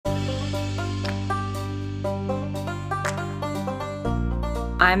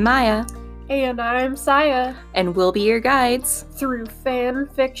I'm Maya. And I'm Saya. And we'll be your guides through fan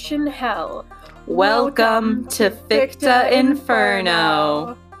fiction hell. Welcome to Ficta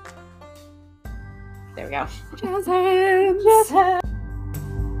Inferno. There we go. Jazz hands. Jazz hands.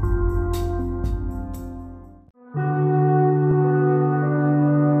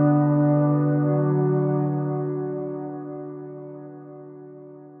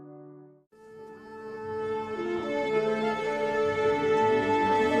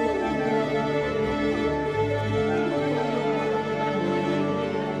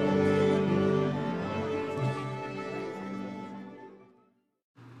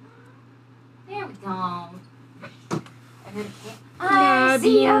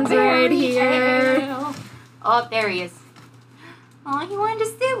 Beans right here. Oh, there he is. Oh, he wanted to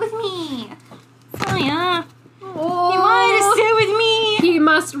sit with me. Saya. Oh, he wanted to sit with me. He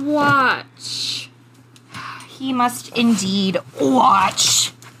must watch. He must indeed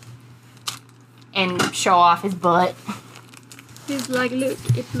watch. And show off his butt. He's like, look,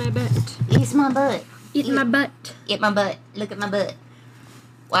 it's my butt. It's my butt. Eat my butt. Eat my butt. Look at my butt.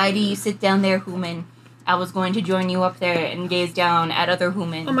 Why do you sit down there, human? I was going to join you up there and gaze down at other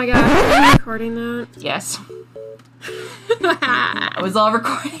humans. Oh my god, are you recording that? Yes. I was all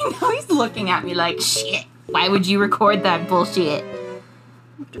recording. Now he's looking at me like, shit, why would you record that bullshit?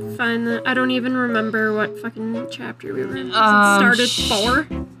 To find that. I don't even remember what fucking chapter we were in. It started 4?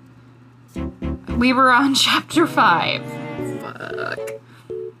 We were on chapter 5. Fuck.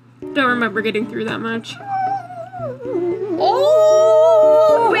 Don't remember getting through that much.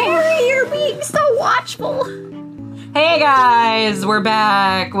 Oh, Mary, you're being so watchful. Hey guys, we're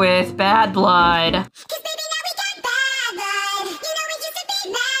back with Bad Blood. Cause baby, now we got bad blood. You know we used to be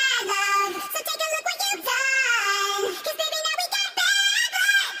bad love. So take a look what you've done. Cause baby, now we got bad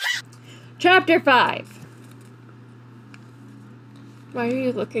blood. Chapter 5. Why are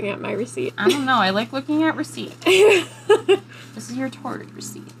you looking at my receipt? I don't know, I like looking at receipts. This is your torrid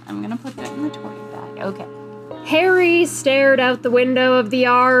receipt. I'm gonna put that in the torrid bag. Okay. Harry stared out the window of the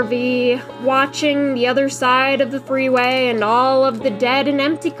RV, watching the other side of the freeway and all of the dead and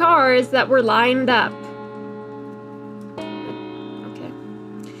empty cars that were lined up. Okay.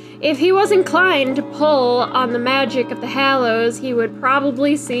 If he was inclined to pull on the magic of the Hallows, he would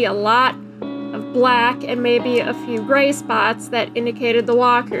probably see a lot of black and maybe a few gray spots that indicated the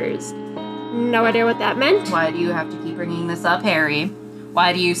walkers. No idea what that meant. Why do you have to keep bringing this up, Harry?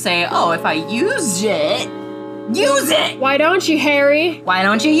 Why do you say, oh, if I used it... Use it! Why don't you, Harry? Why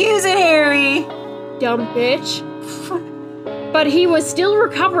don't you use it, Harry? Dumb bitch. But he was still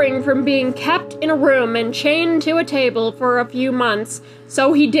recovering from being kept in a room and chained to a table for a few months,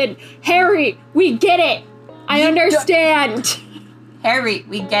 so he did. Harry, we get it! I understand! Harry,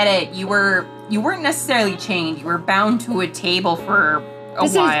 we get it. You weren't necessarily chained. You were bound to a table for a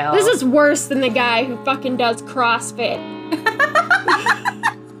while. This is worse than the guy who fucking does CrossFit.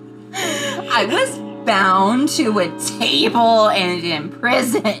 I was bound to a table and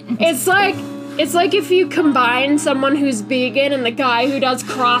imprisoned. It's like if you combine someone who's vegan and the guy who does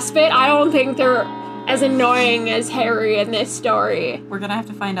CrossFit. I don't think they're as annoying as Harry in this story. We're gonna have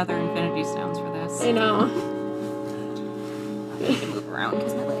to find other Infinity Stones for this. I know. I need to move around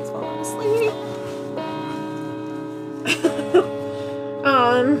because my legs falling asleep.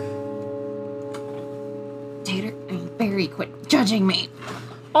 Tater, Barry, quit judging me.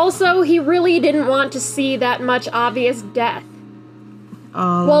 Also, he really didn't want to see that much obvious death.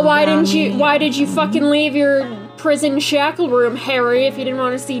 Well, why did you fucking leave your prison shackle room, Harry, if you didn't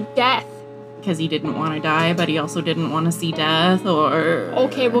want to see death? Because he didn't want to die, but he also didn't want to see death, or...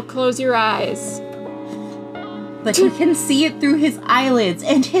 Okay, well, close your eyes. But he can see it through his eyelids,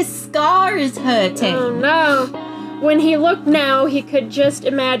 and his scar is hurting. Oh, no. When he looked now, he could just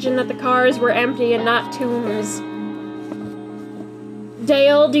imagine that the cars were empty and not tombs.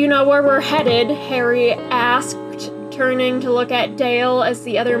 Dale, do you know where we're headed? Harry asked, turning to look at Dale as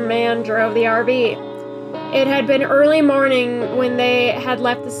the other man drove the RV. It had been early morning when they had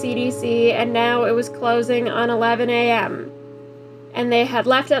left the CDC, and now it was closing on 11 a.m. And they had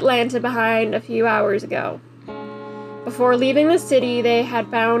left Atlanta behind a few hours ago. Before leaving the city, they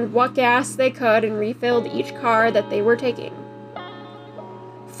had found what gas they could and refilled each car that they were taking.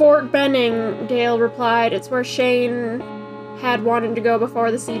 Fort Benning, Dale replied. It's where Shane had wanted to go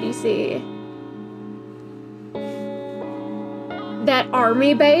before the CDC. That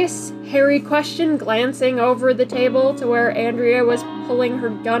army base? Harry questioned, glancing over the table to where Andrea was pulling her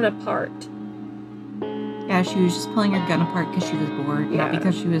gun apart. Yeah, she was just pulling her gun apart because she was bored, not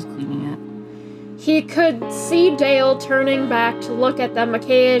because she was cleaning it. He could see Dale turning back to look at them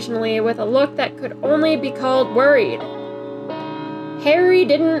occasionally with a look that could only be called worried. Harry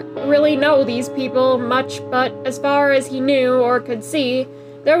didn't really know these people much, but as far as he knew or could see,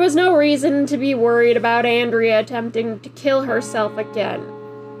 there was no reason to be worried about Andrea attempting to kill herself again.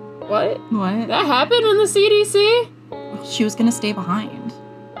 What? What? That happened in the CDC? She was gonna stay behind.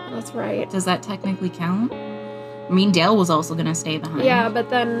 That's right. Does that technically count? I mean, Dale was also gonna stay behind. Yeah, but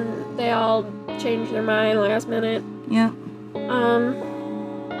then they all changed their mind last minute. Yeah.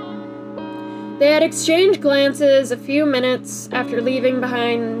 They had exchanged glances a few minutes after leaving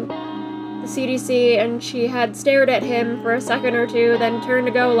behind the CDC, and she had stared at him for a second or two, then turned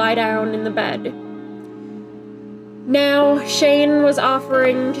to go lie down in the bed. Now, Shane was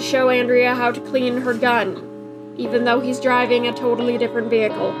offering to show Andrea how to clean her gun, even though he's driving a totally different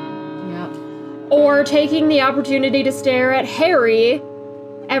vehicle. Yep. Or taking the opportunity to stare at Harry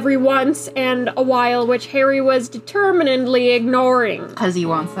every once and a while, which Harry was determinedly ignoring. Because he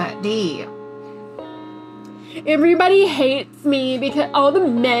wants that D. Everybody hates me because all the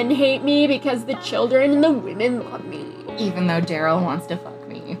men hate me because the children and the women love me. Even though Daryl wants to fuck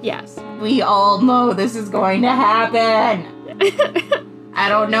me. Yes. We all know this is going to happen. I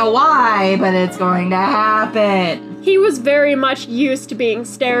don't know why, but it's going to happen. He was very much used to being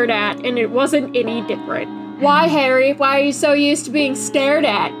stared at, and it wasn't any different. Why, Harry? Why are you so used to being stared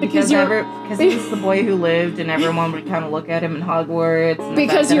at? Because he was the boy who lived, and everyone would kind of look at him in Hogwarts. And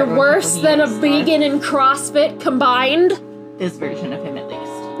Because you're worse than a vegan and CrossFit combined? This version of him, at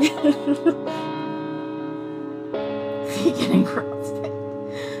least. Vegan and CrossFit.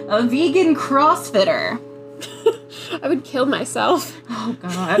 A vegan CrossFitter. I would kill myself. Oh,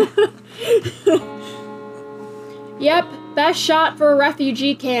 God. Yep, best shot for a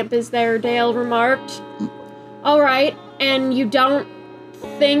refugee camp is there, Dale remarked. Alright, and you don't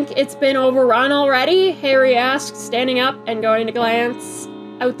think it's been overrun already? Harry asked, standing up and going to glance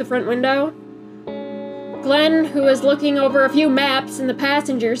out the front window. Glenn, who was looking over a few maps in the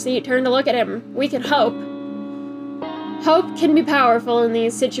passenger seat, turned to look at him. We can hope. Hope can be powerful in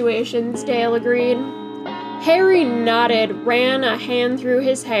these situations, Dale agreed. Harry nodded, ran a hand through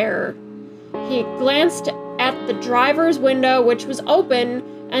his hair. He glanced at the driver's window, which was open,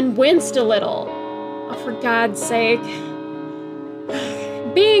 and winced a little. Oh, for God's sake.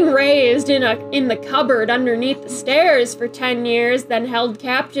 Being raised in the cupboard underneath the stairs for 10 years, then held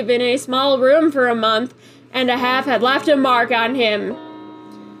captive in a small room for a month and a half had left a mark on him.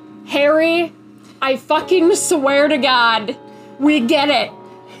 Harry, I fucking swear to God, we get it.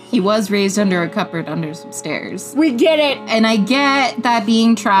 He was raised under a cupboard under some stairs. We get it. And I get that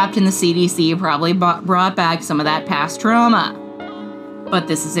being trapped in the CDC probably brought back some of that past trauma. But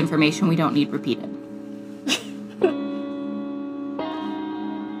this is information we don't need repeated.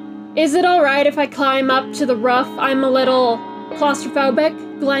 Is it alright if I climb up to the roof? I'm a little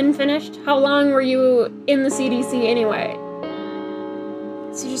claustrophobic, Glenn finished. How long were you in the CDC anyway?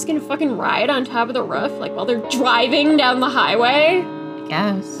 So you're just gonna fucking ride on top of the roof, like while they're driving down the highway? I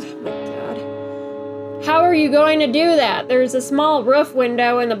guess. Oh my God. How are you going to do that? There's a small roof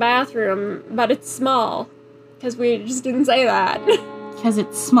window in the bathroom, but it's small. Because we just didn't say that. Because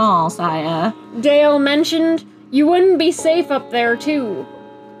it's small, Saya. Dale mentioned you wouldn't be safe up there, too.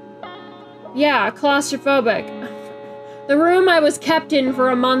 Yeah, claustrophobic. The room I was kept in for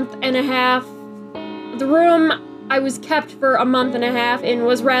a month and a half... The room I was kept for a month and a half in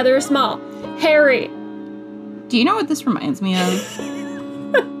was rather small. Harry. Do you know what this reminds me of?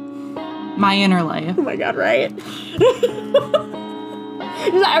 My inner life. Oh my God, right?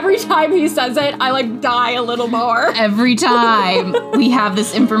 Every time he says it, I, like, die a little more. Every time we have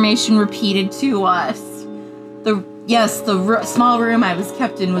this information repeated to us. The small room I was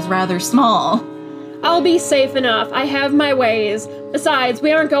kept in was rather small. I'll be safe enough. I have my ways. Besides,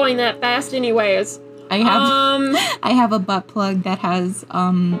 we aren't going that fast anyways. I have a butt plug that has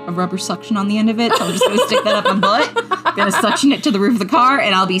a rubber suction on the end of it, so I'm just gonna stick that up my butt, gonna suction it to the roof of the car,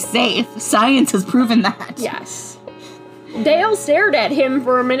 and I'll be safe. Science has proven that. Yes. Dale stared at him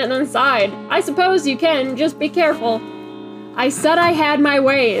for a minute and then sighed. I suppose you can, just be careful. I said I had my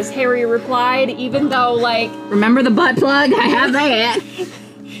ways, Harry replied, even though, like... Remember the butt plug? I have that.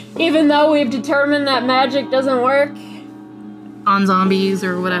 Even though we've determined that magic doesn't work. On zombies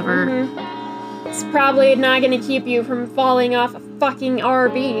or whatever. Mm-hmm. It's probably not gonna keep you from falling off a fucking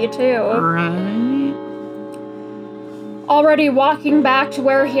RV, too. Right. Already walking back to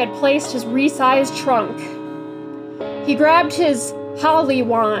where he had placed his resized trunk. He grabbed his holly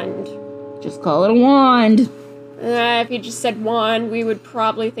wand. Just call it a wand. If he just said wand, we would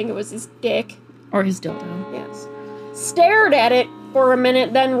probably think it was his dick. Or his dildo. Yes. Stared at it for a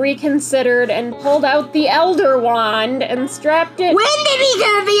minute, then reconsidered and pulled out the Elder Wand and strapped it... When did he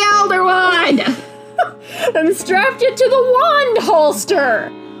get the Elder Wand? and strapped it to the wand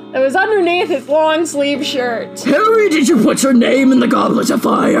holster that was underneath his long sleeve shirt. Harry, did you put your name in the Goblet of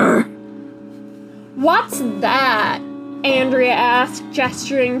Fire? What's that? Andrea asked,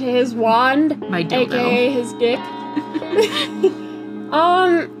 gesturing to his wand, I don't aka his dick.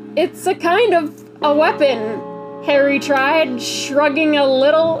 It's a kind of a weapon. Harry tried, shrugging a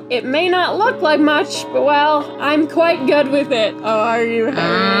little. It may not look like much, but well, I'm quite good with it. Oh, are you, Harry?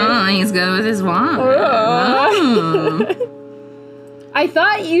 Oh, he's good with his wand. Oh. I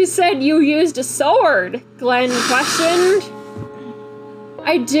thought you said you used a sword, Glenn questioned.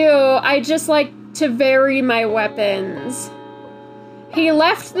 I do. I just like to vary my weapons. He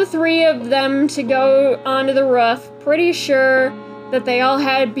left the three of them to go onto the roof, pretty sure that they all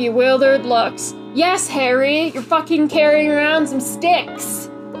had bewildered looks. Yes, Harry, you're fucking carrying around some sticks.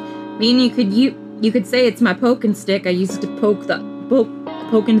 I mean, you could say it's my poking stick. I used to poke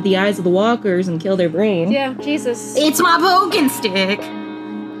into the eyes of the walkers and kill their brain. Yeah, Jesus. It's my poking stick.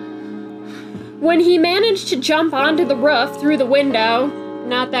 When he managed to jump onto the roof through the window,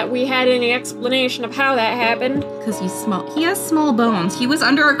 not that we had any explanation of how that happened. Because he's small. He has small bones. He was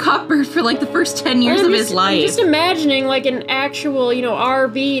under a cupboard for like the first 10 years of his life. I'm just imagining like an actual,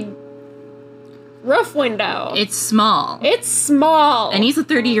 RV roof window. It's small. It's small. And he's a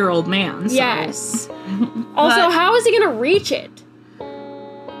 30-year-old man. So. Yes. Also, how is he gonna reach it?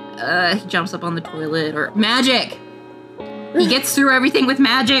 He jumps up on the toilet or magic. He gets through everything with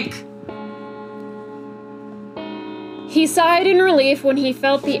magic. He sighed in relief when he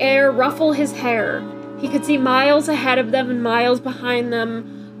felt the air ruffle his hair. He could see miles ahead of them and miles behind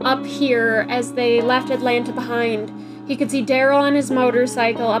them up here as they left Atlanta behind. He could see Daryl on his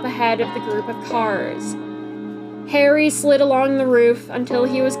motorcycle up ahead of the group of cars. Harry slid along the roof until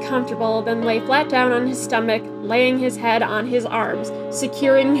he was comfortable, then lay flat down on his stomach, laying his head on his arms,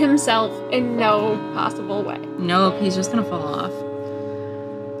 securing himself in no possible way. Nope, he's just gonna fall off.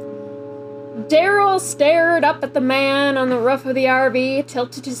 Daryl stared up at the man on the roof of the RV,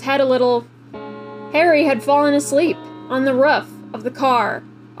 tilted his head a little. Harry had fallen asleep on the roof of the car.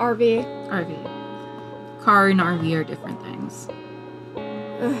 RV. Car and RV are different things.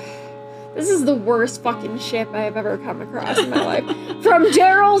 This is the worst fucking ship I have ever come across in my life. From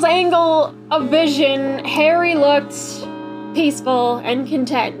Daryl's angle of vision, Harry looked peaceful and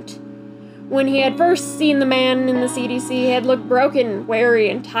content. When he had first seen the man in the CDC, he had looked broken, weary,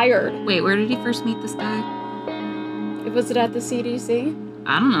 and tired. Wait, where did he first meet this guy? Was it at the CDC?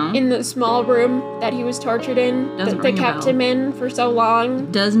 I don't know. In the small room that he was tortured in? Doesn't They ring a kept bell. him in for so long?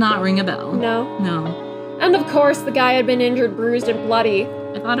 Does not ring a bell. No. No. And of course, the guy had been injured, bruised, and bloody.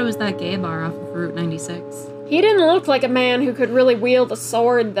 I thought it was that gay bar off of Route 96. He didn't look like a man who could really wield a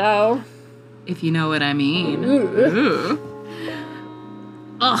sword, though. If you know what I mean. Ooh. Ooh.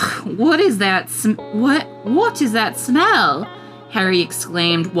 Ugh, what is that what is that smell? Harry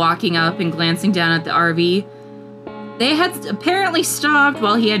exclaimed, walking up and glancing down at the RV. They had apparently stopped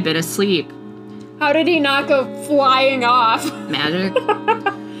while he had been asleep. How did he not go flying off? Magic.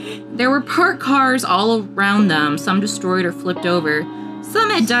 There were parked cars all around them, some destroyed or flipped over.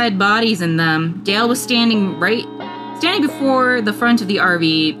 Some had dead bodies in them. Dale was standing before the front of the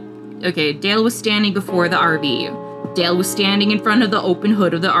RV. Okay, Dale was standing before the RV. Dale was standing in front of the open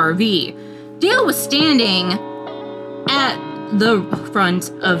hood of the RV. Dale was standing at the front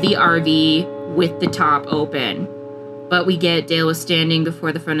of the RV with the top open. But we get Dale was standing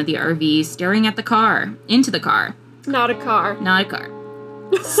before the front of the RV, staring at the car, into the car. Not a car. Not a car.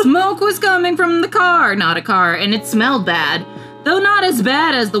 Smoke was coming from the car, not a car, and it smelled bad. Though not as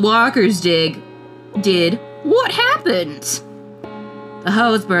bad as the walkers did. What happened? The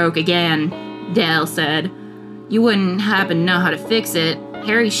hose broke again, Dale said. You wouldn't happen to know how to fix it.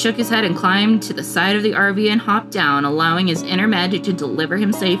 Harry shook his head and climbed to the side of the RV and hopped down, allowing his inner magic to deliver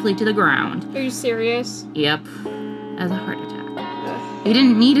him safely to the ground. Are you serious? Yep. As a heart attack. He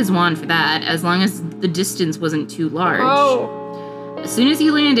didn't need his wand for that, as long as the distance wasn't too large. Oh. As soon as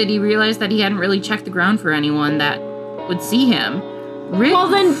he landed, he realized that he hadn't really checked the ground for anyone that would see him. Rick, Well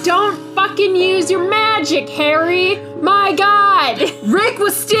then don't fucking use your magic, Harry! My god! Rick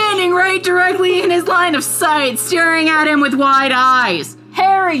was standing right directly in his line of sight, staring at him with wide eyes.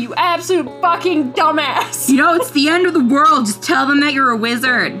 Harry, you absolute fucking dumbass! You know, it's the end of the world. Just tell them that you're a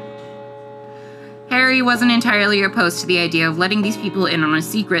wizard. Harry wasn't entirely opposed to the idea of letting these people in on a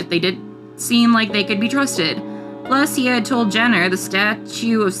secret. They did seem like they could be trusted. Plus, he had told Jenner the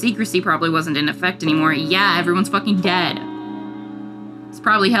statute of secrecy probably wasn't in effect anymore. Yeah, everyone's fucking dead. This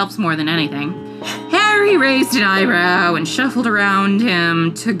probably helps more than anything. Harry raised an eyebrow and shuffled around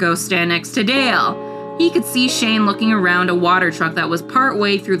him to go stand next to Dale. He could see Shane looking around a water truck that was part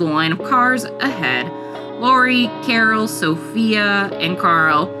way through the line of cars ahead. Lori, Carol, Sophia, and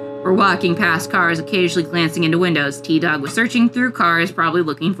Carl were walking past cars, occasionally glancing into windows. T-Dog was searching through cars, probably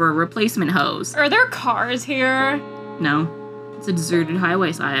looking for a replacement hose. Are there cars here? No. It's a deserted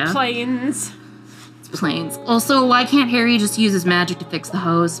highway, Saya. Planes. It's planes. Also, why can't Harry just use his magic to fix the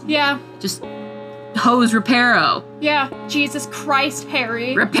hose? Yeah. Just hose reparo. Yeah. Jesus Christ,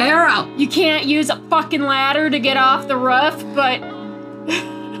 Harry. Reparo! You can't use a fucking ladder to get off the roof, but...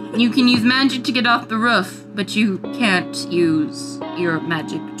 You can use magic to get off the roof, but you can't use your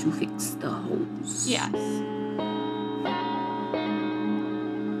magic to fix the hose. Yes.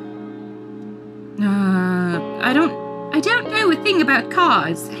 I don't know a thing about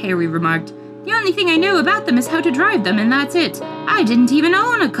cars, Harry remarked. The only thing I know about them is how to drive them, and that's it. I didn't even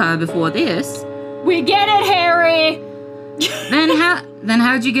own a car before this. We get it, Harry! Then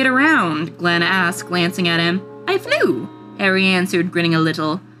how'd you get around? Glenn asked, glancing at him. I flew, Harry answered, grinning a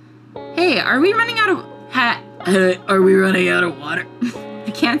little. Hey, are we running out of... are we running out of water?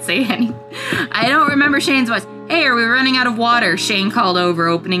 I can't say any. I don't remember Shane's voice. Hey, are we running out of water? Shane called over,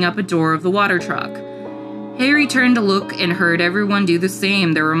 opening up a door of the water truck. Harry turned to look and heard everyone do the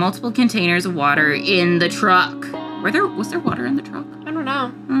same. There were multiple containers of water in the truck. Was there water in the truck? I don't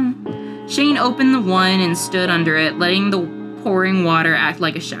know. Shane opened the one and stood under it, letting the pouring water act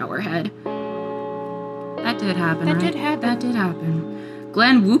like a shower head. That did happen, That right? did happen. That did happen.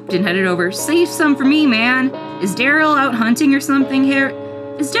 Glenn whooped and headed over. Save some for me, man. Is Daryl out hunting or something, Harry?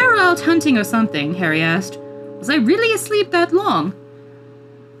 Is Daryl out hunting or something? Harry asked. Was I really asleep that long?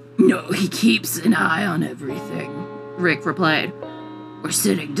 No, he keeps an eye on everything, Rick replied. We're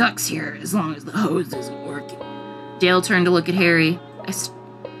sitting ducks here as long as the hose isn't working. Dale turned to look at Harry. I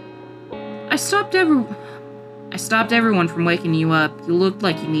stopped everyone from waking you up. You looked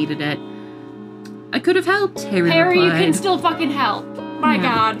like you needed it. I could have helped, Harry replied. You can still fucking help. My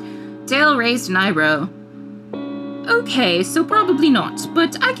God. Dale raised an eyebrow. Okay, so probably not,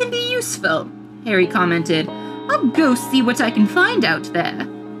 but I can be useful, Harry commented. I'll go see what I can find out there.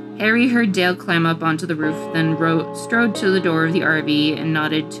 Harry heard Dale climb up onto the roof, then strode to the door of the RV and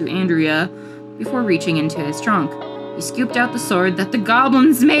nodded to Andrea before reaching into his trunk. He scooped out the sword that the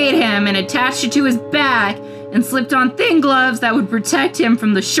goblins made him and attached it to his back and slipped on thin gloves that would protect him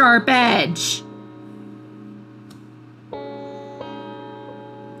from the sharp edge.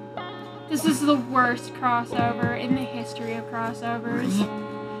 This is the worst crossover in the history of crossovers.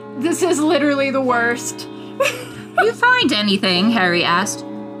 This is literally the worst. You find anything? Harry asked.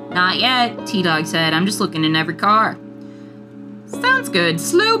 Not yet, T-Dog said. I'm just looking in every car. Sounds good.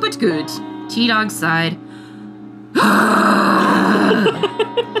 Slow but good. T-Dog sighed.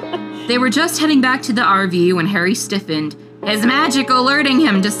 They were just heading back to the RV when Harry stiffened, his magic alerting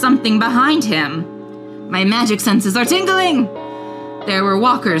him to something behind him. My magic senses are tingling! There were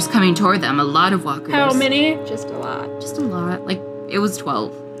walkers coming toward them, a lot of walkers. How many? Just a lot. Just a lot. Like, it was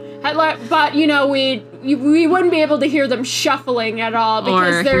 12. But, you know, we wouldn't be able to hear them shuffling at all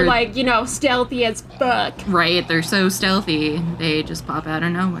because they're, like, you know, stealthy as fuck. Right, they're so stealthy. They just pop out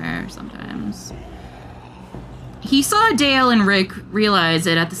of nowhere sometimes. He saw Dale and Rick realize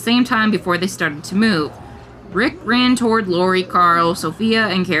it at the same time before they started to move. Rick ran toward Lori, Carl, Sophia,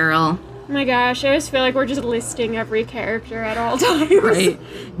 and Carol. Oh my gosh, I just feel like we're just listing every character at all times. Right.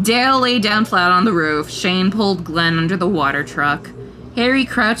 Dale lay down flat on the roof. Shane pulled Glenn under the water truck. Harry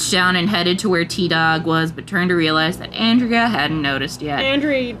crouched down and headed to where T-Dog was, but turned to realize that Andrea hadn't noticed yet.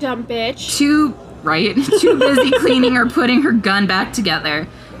 Andrea, you dumb bitch. Too busy cleaning or putting her gun back together.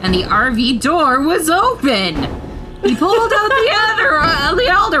 And the RV door was open! He pulled out the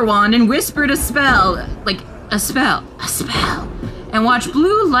Elder Wand and whispered a spell. And watched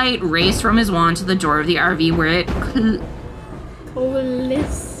blue light race from his wand to the door of the RV where it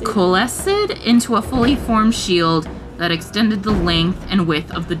coalesced into a fully formed shield that extended the length and width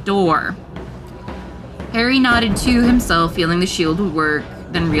of the door. Harry nodded to himself, feeling the shield would work,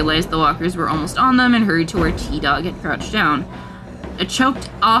 then realized the walkers were almost on them and hurried to where T-Dog had crouched down. A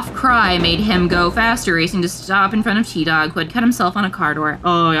choked-off cry made him go faster, racing to stop in front of T-Dog, who had cut himself on a car door.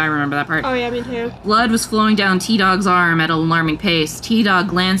 Oh, I remember that part. Oh yeah, me too. Blood was flowing down T-Dog's arm at an alarming pace. T-Dog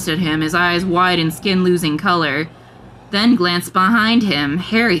glanced at him, his eyes wide and skin losing color. Then glanced behind him.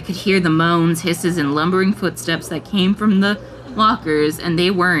 Harry could hear the moans, hisses, and lumbering footsteps that came from the walkers, and they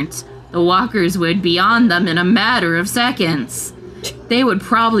weren't. The walkers would be on them in a matter of seconds. They would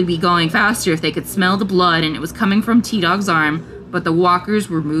probably be going faster if they could smell the blood and it was coming from T-Dog's arm, but the walkers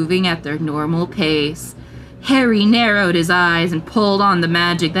were moving at their normal pace. Harry narrowed his eyes and pulled on the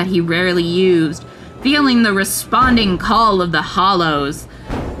magic that he rarely used, feeling the responding call of the Hollows.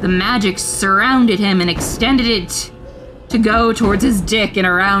 The magic surrounded him and extended it to go towards his dick and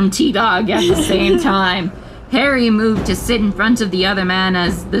around T-Dog at the same time. Harry moved to sit in front of the other man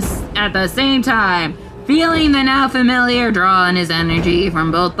at the same time, feeling the now familiar draw on his energy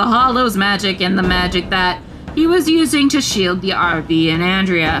from both the Hollow's magic and the magic that he was using to shield the RV and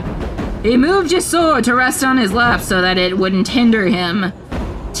Andrea. He moved his sword to rest on his lap so that it wouldn't hinder him.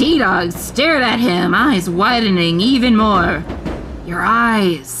 T-Dog stared at him, eyes widening even more. Your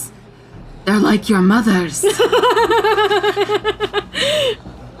eyes, they're like your mother's.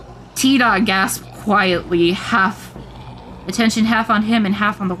 T-Dog gasped quietly, attention half on him and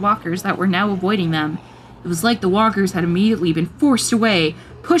half on the walkers that were now avoiding them. It was like the walkers had immediately been forced away,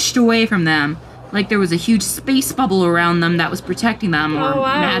 pushed away from them, like there was a huge space bubble around them that was protecting them, or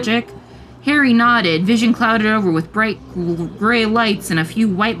magic. Harry nodded, vision clouded over with bright gray lights and a few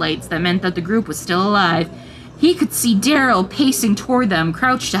white lights that meant that the group was still alive. He could see Daryl pacing toward them,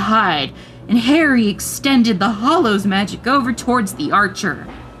 crouched to hide, and Harry extended the Hollow's magic over towards the archer.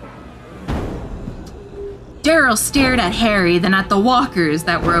 Daryl stared at Harry, then at the walkers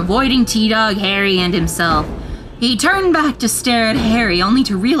that were avoiding T-Dog, Harry, and himself. He turned back to stare at Harry, only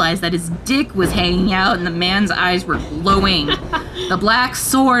to realize that his dick was hanging out and the man's eyes were glowing. The black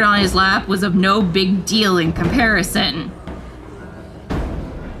sword on his lap was of no big deal in comparison.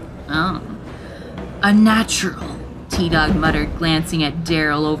 Oh. Unnatural, T-Dog muttered, glancing at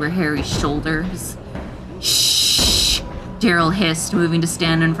Daryl over Harry's shoulders. Shh, Daryl hissed, moving to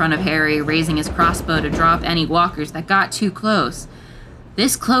stand in front of Harry, raising his crossbow to drop any walkers that got too close.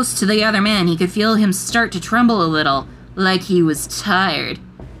 This close to the other man, he could feel him start to tremble a little, like he was tired.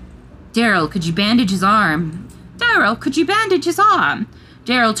 Daryl, could you bandage his arm? Daryl, could you bandage his arm?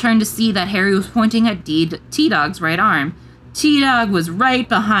 Daryl turned to see that Harry was pointing at T-Dog's right arm. T-Dog was right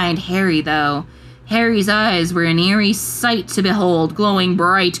behind Harry, though. Harry's eyes were an eerie sight to behold, glowing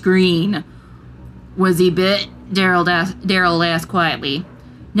bright green. Was he bit? Daryl asked quietly.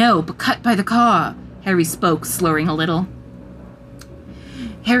 No, but cut by the car, Harry spoke, slurring a little.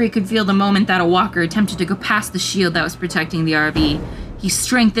 Harry could feel the moment that a walker attempted to go past the shield that was protecting the RV. He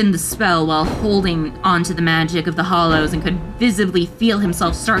strengthened the spell while holding onto the magic of the Hollows and could visibly feel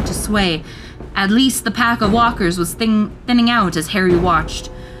himself start to sway. At least the pack of walkers was thinning out as Harry watched.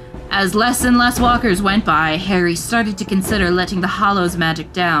 As less and less walkers went by, Harry started to consider letting the Hollow's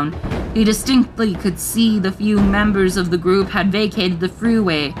magic down. He distinctly could see the few members of the group had vacated the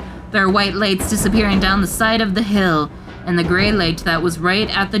freeway, their white lights disappearing down the side of the hill, and the gray light that was right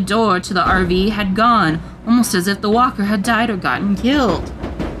at the door to the RV had gone, almost as if the walker had died or gotten killed.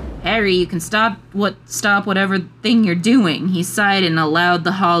 Harry, you can stop whatever thing you're doing, he sighed and allowed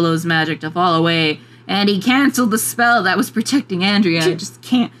the Hollow's magic to fall away, and he canceled the spell that was protecting Andrea. Just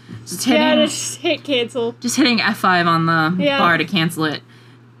hit cancel. Just hitting F5 on the bar to cancel it.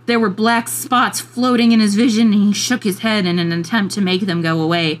 There were black spots floating in his vision, and he shook his head in an attempt to make them go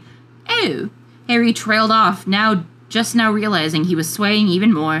away. Oh! Harry trailed off, just now realizing he was swaying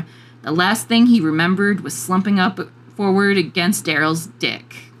even more. The last thing he remembered was slumping up forward against Daryl's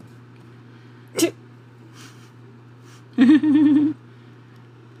dick.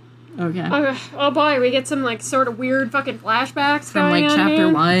 Okay. Oh boy, we get some sort of weird fucking flashbacks from going on chapter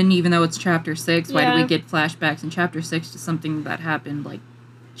here. 1, even though it's chapter 6. Why Yeah. do we get flashbacks in chapter 6 to something that happened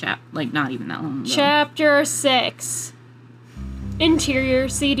not even that long ago? Chapter 6. Interior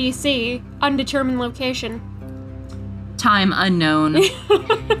CDC, undetermined location. Time unknown.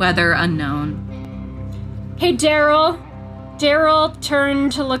 Weather unknown. Hey, Daryl. Daryl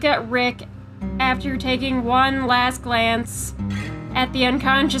turned to look at Rick after taking one last glance at the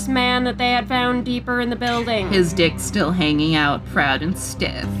unconscious man that they had found deeper in the building. His dick still hanging out, proud and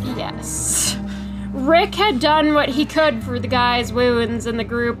stiff. Yes. Rick had done what he could for the guy's wounds, and the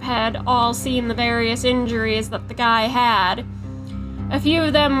group had all seen the various injuries that the guy had. A few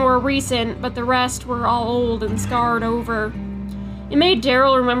of them were recent, but the rest were all old and scarred over. It made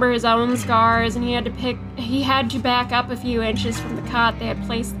Daryl remember his own scars, and he had to back up a few inches from the cot they had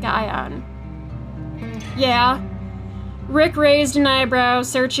placed the guy on. Yeah. Rick raised an eyebrow,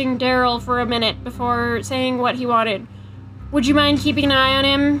 searching Daryl for a minute before saying what he wanted. Would you mind keeping an eye on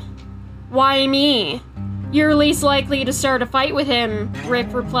him? Why me? You're least likely to start a fight with him,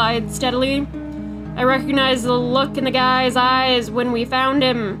 Rick replied steadily. I recognized the look in the guy's eyes when we found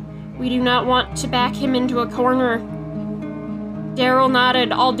him. We do not want to back him into a corner. Daryl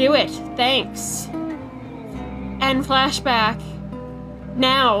nodded. I'll do it. Thanks. And flashback.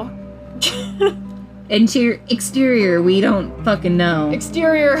 Now. Exterior, we don't fucking know.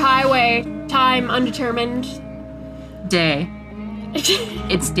 Exterior highway. Time undetermined. Day.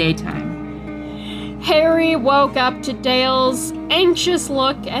 It's daytime. Harry woke up to Dale's anxious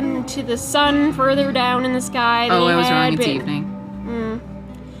look and to the sun further down in the sky than Oh, he I was had wrong. It's been. evening.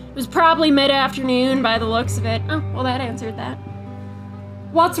 It was probably mid-afternoon by the looks of it. Oh, well, that answered that.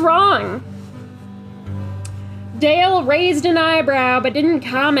 What's wrong? Dale raised an eyebrow but didn't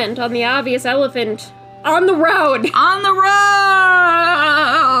comment on the obvious elephant on the road. On the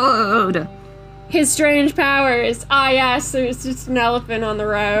road! His strange powers. Ah, yes, there's just an elephant on the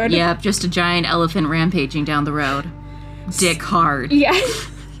road. Yep, just a giant elephant rampaging down the road. Dick hard. Yeah.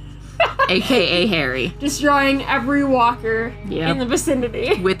 AKA Harry. Destroying every walker Yep. in the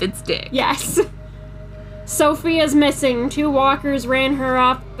vicinity. With its dick. Yes. Sophia's missing. 2 walkers ran her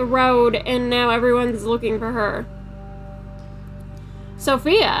off the road, and now everyone's looking for her.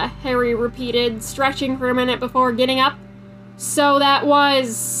 Sophia, Harry repeated, stretching for a minute before getting up. So that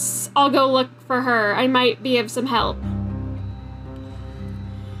was... I'll go look for her. I might be of some help.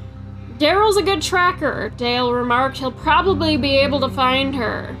 Daryl's a good tracker, Dale remarked. He'll probably be able to find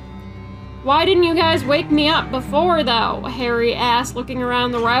her. Why didn't you guys wake me up before, though? Harry asked, looking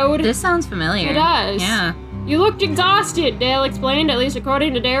around the road. This sounds familiar. It does. Yeah. You looked exhausted, Dale explained, at least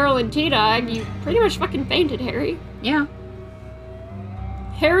according to Daryl and T-Dog. You pretty much fucking fainted, Harry. Yeah.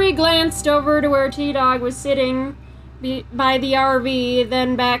 Harry glanced over to where T-Dog was sitting by the RV,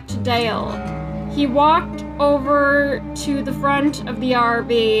 then back to Dale. He walked over to the front of the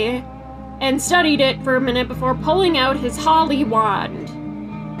RV and studied it for a minute before pulling out his holly wand.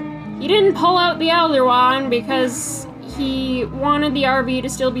 He didn't pull out the elder wand because he wanted the RV to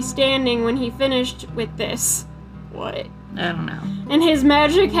still be standing when he finished with this. What? I don't know. And his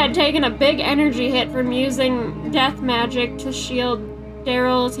magic had taken a big energy hit from using death magic to shield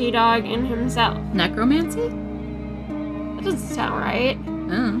Daryl, T-Dog, and himself. Necromancy? That doesn't sound right.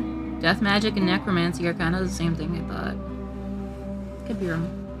 Oh. Death magic and necromancy are kind of the same thing, I thought. Could be wrong.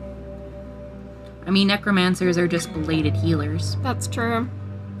 I mean, necromancers are just belated healers. That's true.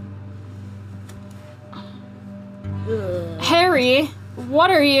 Harry,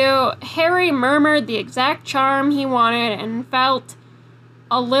 what are you? Harry murmured the exact charm he wanted and felt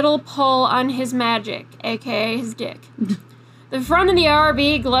a little pull on his magic, aka his dick. The front of the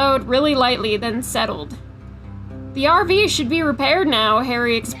RV glowed really lightly, then settled. The RV should be repaired now,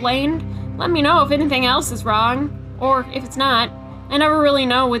 Harry explained. Let me know if anything else is wrong, or if it's not. I never really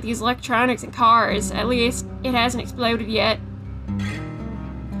know with these electronics and cars. At least, it hasn't exploded yet.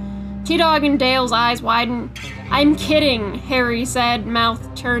 T-Dog and Dale's eyes widened. I'm kidding, Harry said,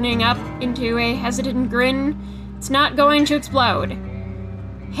 mouth turning up into a hesitant grin. It's not going to explode.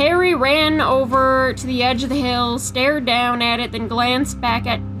 Harry ran over to the edge of the hill, stared down at it, then glanced back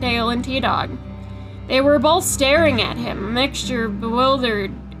at Dale and T-Dog. They were both staring at him, a mixture of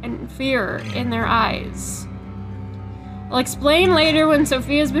bewildered and fear in their eyes. I'll explain later when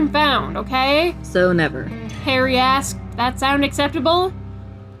Sophia's been found, okay? So never. Harry asked. That sound acceptable?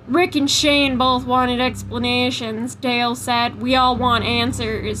 Rick and Shane both wanted explanations, Dale said. We all want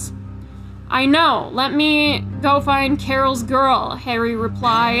answers. I know. Let me go find Carol's girl, Harry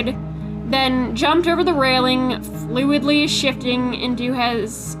replied, then jumped over the railing, fluidly shifting into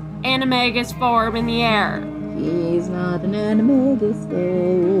his animagus form in the air. He's not an animagus,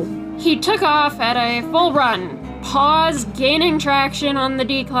 though. He took off at a full run, paused, gaining traction on the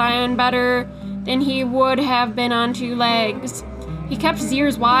decline better than he would have been on 2 legs. He kept his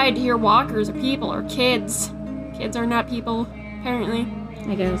ears wide to hear walkers or people or kids. Kids are not people, apparently.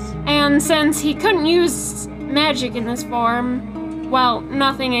 I guess. And since he couldn't use magic in this form, well,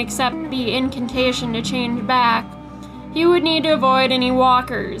 nothing except the incantation to change back, he would need to avoid any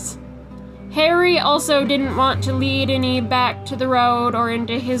walkers. Harry also didn't want to lead any back to the road or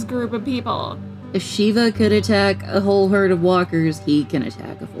into his group of people. If Shiva could attack a whole herd of walkers, he can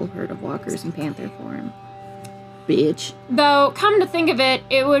attack a full herd of walkers in panther form. Bitch. Though, come to think of it,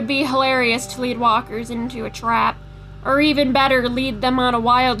 it would be hilarious to lead walkers into a trap. Or even better, lead them on a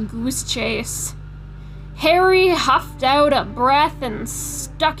wild goose chase. Harry huffed out a breath and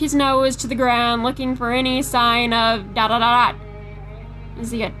stuck his nose to the ground, looking for any sign of da-da-da-da. Is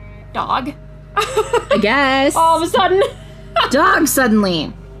he a dog? I guess. All of a sudden. Dog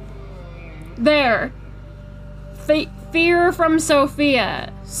suddenly. There. Fear from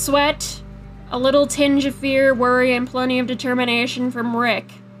Sophia. Sweat. A little tinge of fear, worry, and plenty of determination from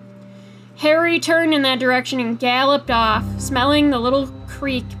Rick. Harry turned in that direction and galloped off, smelling the little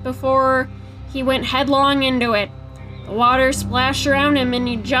creek before he went headlong into it. The water splashed around him and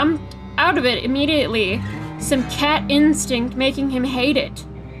he jumped out of it immediately, some cat instinct making him hate it.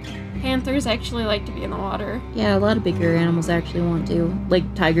 Panthers actually like to be in the water. Yeah, a lot of bigger animals actually want to.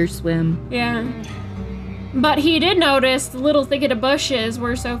 Like tigers swim. Yeah. But he did notice the little thicket of bushes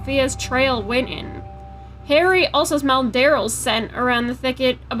where Sophia's trail went in. Harry also smelled Daryl's scent around the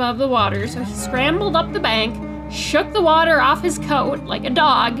thicket above the water, so he scrambled up the bank, shook the water off his coat like a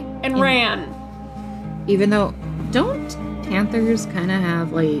dog, and ran. Even though, don't panthers kind of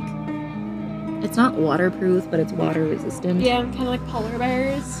have, like, it's not waterproof, but it's water resistant? Yeah, kind of like polar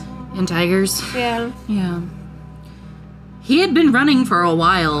bears. And tigers? Yeah. Yeah. He had been running for a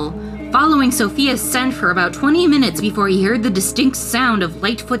while, following Sophia's scent for about 20 minutes before he heard the distinct sound of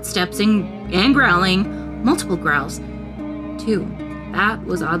light footsteps and growling, multiple growls. 2. That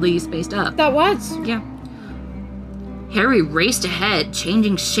was oddly spaced up. That was. Yeah. Harry raced ahead,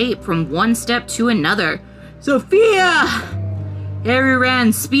 changing shape from one step to another. Sophia! Harry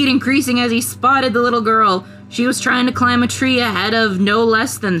ran, speed increasing as he spotted the little girl. She was trying to climb a tree ahead of no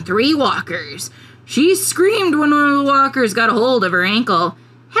less than 3 walkers. She screamed when one of the walkers got a hold of her ankle.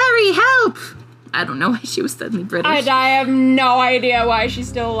 Harry, help! I don't know why she was suddenly British. I have no idea why she's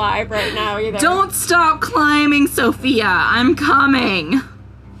still alive right now either. Don't stop climbing, Sophia. I'm coming.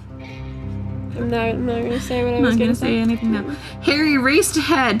 I'm not gonna say what I I'm was not gonna gonna say say. anything now. Harry raced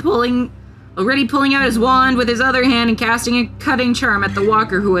ahead, already pulling out his wand with his other hand and casting a cutting charm at the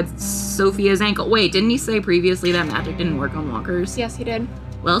walker who had Sophia's ankle. Wait, didn't he say previously that magic didn't work on walkers? Yes, he did.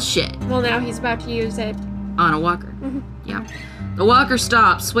 Well, shit. Well, now he's about to use it. On a walker. Yeah. The walker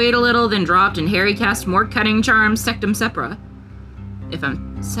stopped, swayed a little, then dropped, and Harry cast more cutting charms, Sectum Sempra.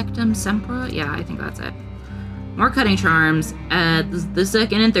 Sectum Sempra? Yeah, I think that's it. More cutting charms at the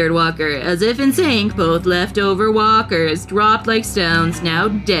second and third walker. As if in sync, both leftover walkers dropped like stones, now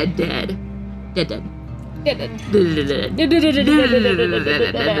dead.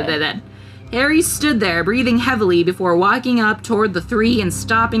 Harry stood there, breathing heavily before walking up toward the 3 and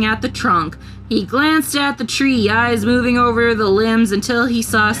stopping at the trunk. He glanced at the tree, eyes moving over the limbs until he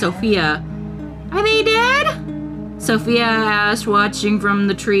saw Sophia. Are they dead? Sophia asked, watching from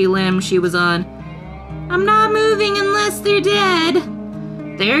the tree limb she was on. I'm not moving unless they're dead.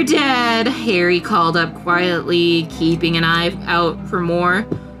 They're dead, Harry called up quietly, keeping an eye out for more.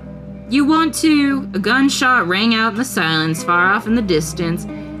 You want to? A gunshot rang out in the silence, far off in the distance.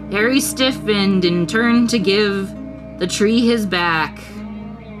 Harry stiffened and turned to give the tree his back.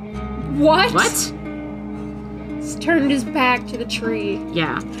 What? What? He's turned his back to the tree.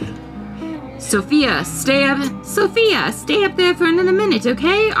 Yeah. Sophia, stay up there for another minute,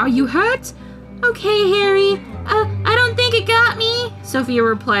 okay? Are you hurt? Okay, Harry. I don't think it got me, Sophia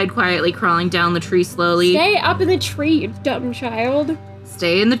replied quietly, crawling down the tree slowly. Stay up in the tree, you dumb child.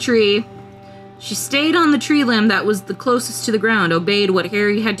 Stay in the tree. She stayed on the tree limb that was the closest to the ground, obeyed what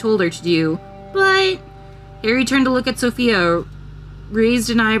Harry had told her to do. But Harry turned to look at Sophia, raised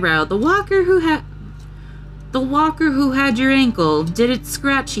an eyebrow. The walker who had your ankle, did it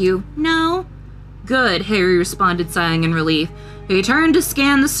scratch you? No. Good, Harry responded, sighing in relief. He turned to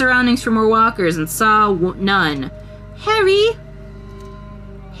scan the surroundings for more walkers and saw none. Harry,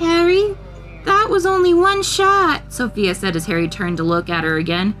 that was only one shot, Sophia said as Harry turned to look at her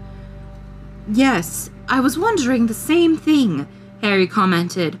again. Yes, I was wondering the same thing, Harry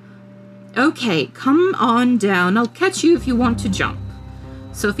commented. Okay, come on down. I'll catch you if you want to jump.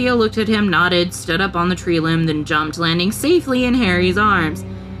 Sophia looked at him, nodded, stood up on the tree limb, then jumped, landing safely in Harry's arms.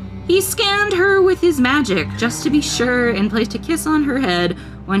 He scanned her with his magic, just to be sure, and placed a kiss on her head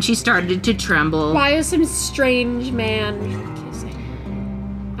when she started to tremble. Why is some strange man kissing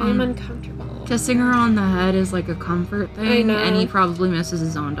her? I'm uncomfortable. Kissing her on the head is like a comfort thing, I know. and he probably misses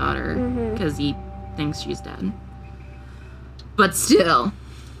his own daughter, because he thinks she's dead. But still.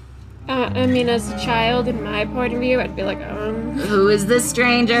 I mean, as a child, in my point of view, I'd be like, Who is this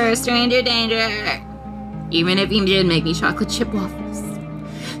stranger? Stranger danger. Even if he did make me chocolate chip waffles.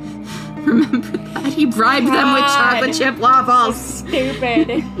 Remember that? He bribed them with chocolate chip waffles.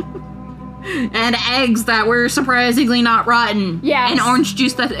 Stupid. And eggs that were surprisingly not rotten. Yes. And orange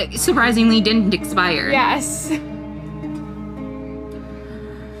juice that surprisingly didn't expire. Yes.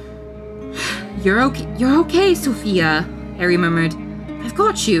 You're okay, Sophia, Harry murmured. I've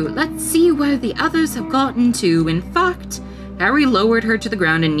got you. Let's see where the others have gotten to. In fact, Harry lowered her to the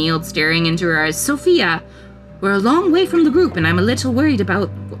ground and kneeled, staring into her eyes. Sophia, we're a long way from the group, and I'm a little worried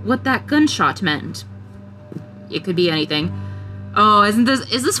about what that gunshot meant. It could be anything. Oh, is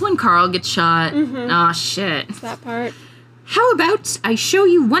this when Carl gets shot? Aw, shit. It's that part. How about I show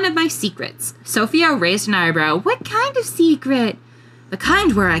you one of my secrets? Sophia raised an eyebrow. What kind of secret? The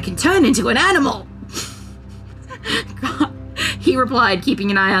kind where I can turn into an animal. God. He replied,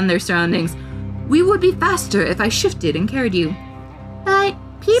 keeping an eye on their surroundings. We would be faster if I shifted and carried you. But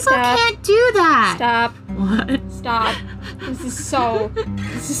people can't do that. Stop. What? Stop. This is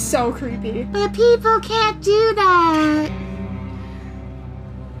so creepy. But people can't do that.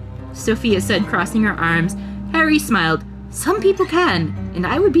 Sophia said, crossing her arms. Harry smiled. Some people can, and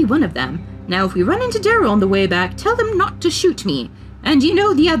I would be one of them. Now, if we run into Daryl on the way back, tell them not to shoot me. And you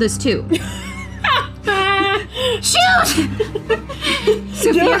know the others, too. Shoot!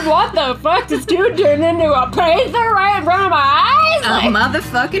 Dude, what the fuck? This dude turned into a panther right in front of my eyes? A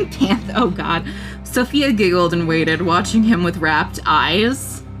motherfucking panther. Oh, God. Sophia giggled and waited, watching him with rapt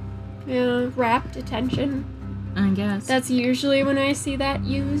eyes. Yeah, rapt attention. I guess. That's usually when I see that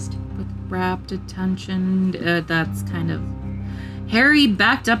used. With rapt attention, that's kind of... Harry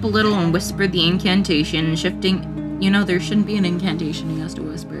backed up a little and whispered the incantation, shifting... You know, there shouldn't be an incantation he has to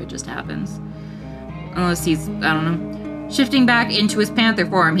whisper, it just happens. Unless he's, I don't know. Shifting back into his panther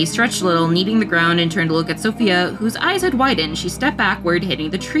form, he stretched a little, kneading the ground, and turned to look at Sophia, whose eyes had widened. She stepped backward,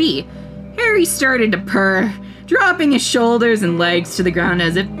 hitting the tree. Harry started to purr, dropping his shoulders and legs to the ground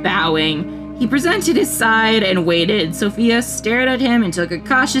as if bowing. He presented his side and waited. Sophia stared at him and took a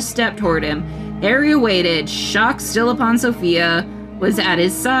cautious step toward him. Harry waited, shock still upon Sophia, was at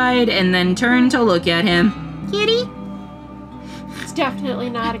his side, and then turned to look at him. Kitty? It's definitely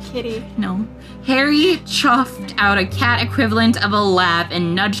not a kitty. No. Harry chuffed out a cat equivalent of a laugh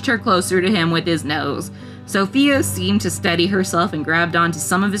and nudged her closer to him with his nose. Sophia seemed to steady herself and grabbed onto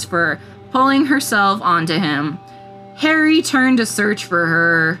some of his fur, pulling herself onto him. Harry turned to search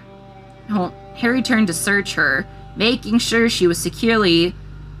her, making sure she was securely,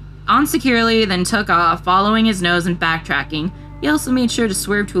 then took off, following his nose and backtracking. He also made sure to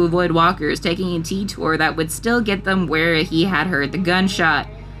swerve to avoid walkers, taking a detour that would still get them where he had heard the gunshot.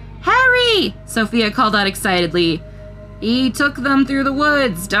 Harry! Sophia called out excitedly. He took them through the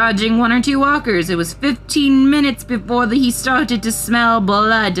woods, dodging 1 or 2 walkers. It was 15 minutes before he started to smell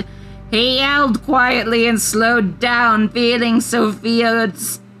blood. He yelled quietly and slowed down, feeling Sophia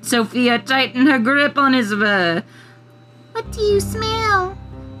tighten her grip on his fur. What do you smell?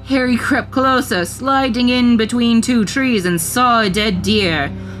 Harry crept closer, sliding in between 2 trees, and saw a dead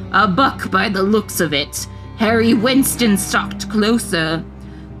deer. A buck by the looks of it. Harry winced and stalked closer,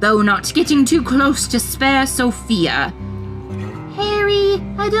 though not getting too close to spare Sophia. Harry,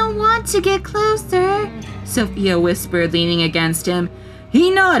 I don't want to get closer, Sophia whispered, leaning against him. He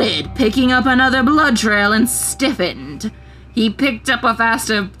nodded, picking up another blood trail, and stiffened. He picked up a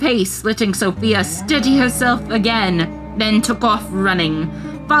faster pace, letting Sophia steady herself again, then took off running,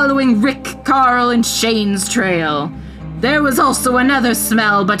 following Rick, Carl, and Shane's trail. There was also another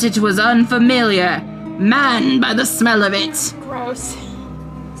smell, but it was unfamiliar. Man by the smell of it. Gross.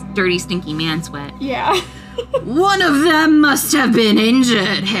 Dirty, stinky man sweat. Yeah. One of them must have been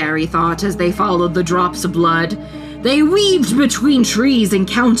injured, Harry thought as they followed the drops of blood. They weaved between trees,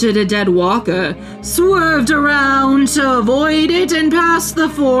 encountered a dead walker, swerved around to avoid it, and passed the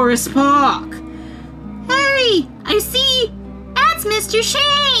forest park. Harry, I see! That's Mr.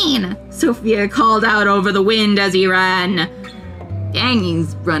 Shane! Sophia called out over the wind as he ran. Dang,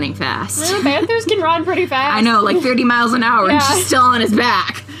 he's running fast. Panthers can run pretty fast. I know, like 30 miles an hour, Yeah. and she's still on his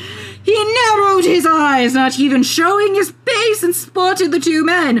back. He narrowed his eyes, not even showing his face, and spotted the 2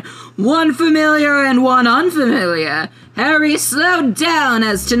 men, one familiar and one unfamiliar. Harry slowed down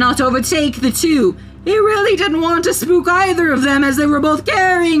as to not overtake the 2. He really didn't want to spook either of them, as they were both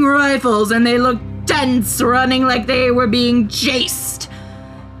carrying rifles, and they looked tense, running like they were being chased.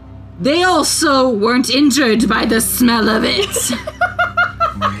 They also weren't injured by the smell of it.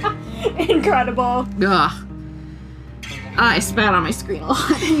 Incredible. Ugh. I spat on my screen a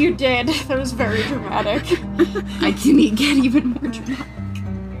lot. You did. That was very dramatic. I can get even more dramatic.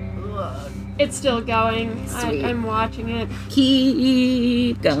 It's still going. Sweet. I'm watching it.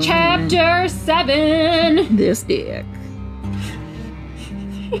 Keep going. Chapter 7. This dick.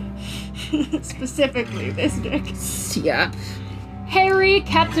 Specifically this dick. Yeah. Harry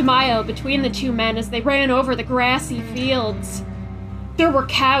kept a mile between the 2 men as they ran over the grassy fields. There were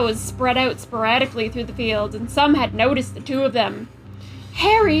cows spread out sporadically through the fields, and some had noticed the 2 of them.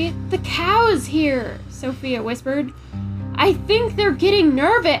 Harry, the cows here, Sophia whispered. I think they're getting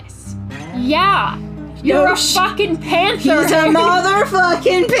nervous. Yeah, you're No a fucking panther. He's a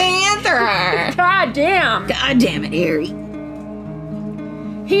motherfucking panther! God damn. God damn it, Harry.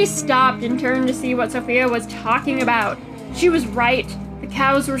 He stopped and turned to see what Sophia was talking about. She was right. The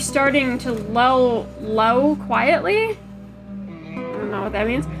cows were starting to low quietly? I don't know what that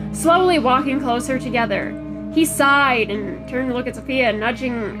means. Slowly walking closer together. He sighed and turned to look at Sophia,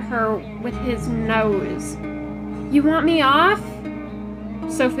 nudging her with his nose. You want me off?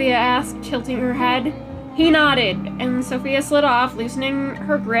 Sophia asked, tilting her head. He nodded, and Sophia slid off, loosening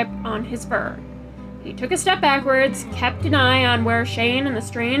her grip on his fur. He took a step backwards, kept an eye on where Shane and the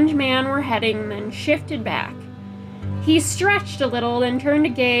strange man were heading, then shifted back. He stretched a little, then turned to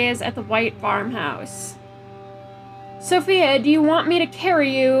gaze at the white farmhouse. Sophia, do you want me to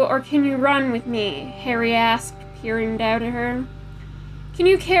carry you, or can you run with me? Harry asked, peering down at her. Can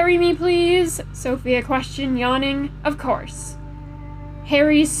you carry me, please? Sophia questioned, yawning. Of course.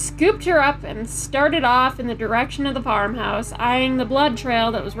 Harry scooped her up and started off in the direction of the farmhouse, eyeing the blood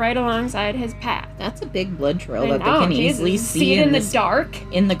trail that was right alongside his path. That's a big blood trail I that know, they can Jesus. easily See it in the dark.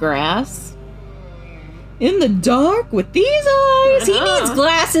 in the grass. In the dark with these eyes. He Uh-huh. needs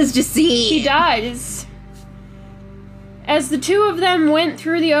glasses to see. He does. As the two of them went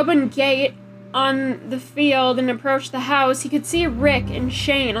through the open gate on the field and approached the house, he could see Rick and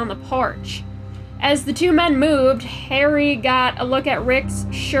Shane on the porch. As the two men moved, Harry got a look at Rick's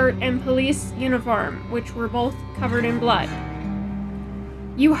shirt and police uniform, which were both covered in blood.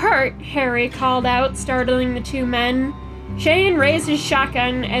 You hurt, Harry called out, startling the two men. Shane raised his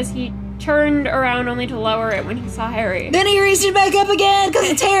shotgun as he turned around only to lower it when he saw Harry. Then he raised it back up again because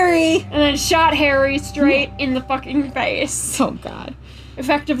it's Harry. And then shot Harry straight in the fucking face, Oh, God.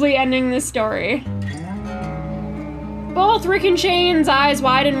 effectively ending the story. Both Rick and Shane's eyes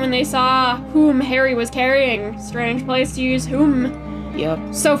widened when they saw whom Harry was carrying. Strange place to use whom. Yep.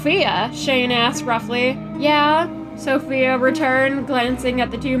 Sophia, Shane asked roughly. Yeah, Sophia returned, glancing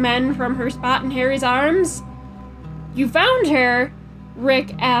at the two men from her spot in Harry's arms. You found her?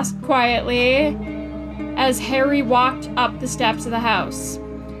 Rick asked quietly as Harry walked up the steps of the house.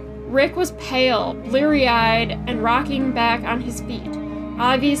 Rick was pale, bleary-eyed, and rocking back on his feet.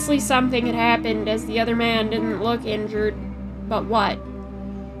 Obviously something had happened as the other man didn't look injured, but what?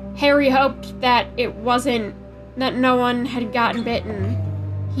 Harry hoped that it wasn't that no one had gotten bitten.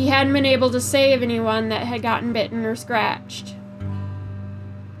 He hadn't been able to save anyone that had gotten bitten or scratched.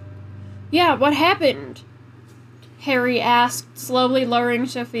 Yeah, what happened? Harry asked, slowly lowering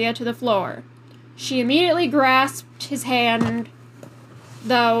Sophia to the floor. She immediately grasped his hand,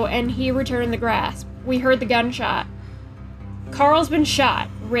 though, and he returned the grasp. We heard the gunshot. Carl's been shot,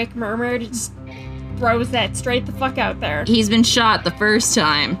 Rick murmured. Just throws that straight the fuck out there. He's been shot the first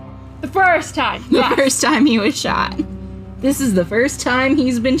time. The first time, The yes. first time he was shot. This is the first time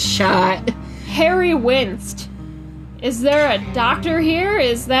he's been shot. Harry winced. Is there a doctor here?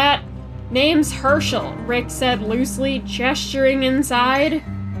 Is that... Name's Herschel, Rick said loosely, gesturing inside.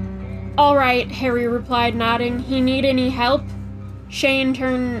 All right, Harry replied, nodding. He need any help? Shane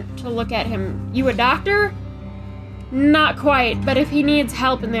turned to look at him. You a doctor? Not quite, but if he needs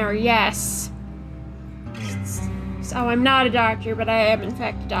help in there, yes. So I'm not a doctor, but I am in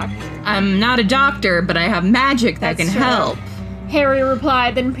fact a doctor. I'm not a doctor, but I have magic that That's can true. help. Harry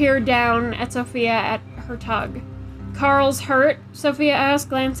replied, then peered down at Sophia at her tug. Carl's hurt? Sophia asked,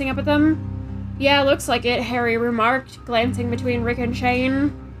 glancing up at them. Yeah, looks like it, Harry remarked, glancing between Rick and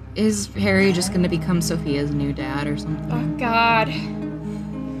Shane. Is Harry just gonna become Sophia's new dad or something? Oh, God.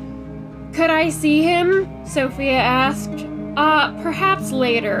 Could I see him? Sophia asked. Perhaps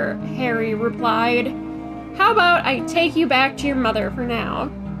later, Harry replied. How about I take you back to your mother for now?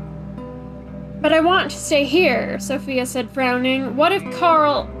 But I want to stay here, Sophia said, frowning. What if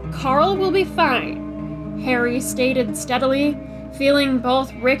Carl will be fine, Harry stated steadily, feeling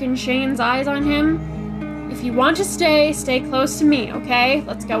both Rick and Shane's eyes on him. If you want to stay close to me, okay?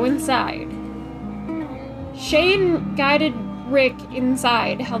 Let's go inside. Shane guided Rick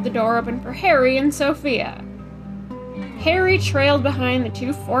inside, held the door open for Harry and Sophia. Harry trailed behind the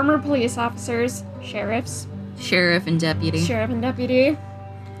two former police officers, Sheriff and deputy. sheriff and deputy,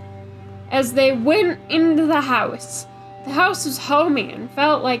 as they went into the house. The house was homey and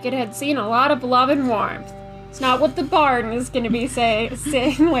felt like it had seen a lot of love and warmth. It's not what the barn is going to be saying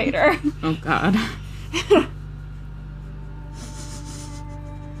later. Oh, God.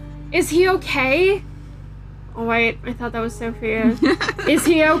 Is he okay? Oh, wait, I thought that was Sophia. Is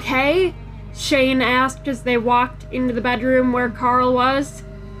he okay? Shane asked as they walked into the bedroom where Carl was.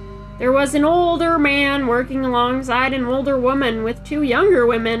 There was an older man working alongside an older woman with two younger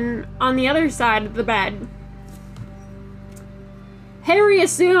women on the other side of the bed. Harry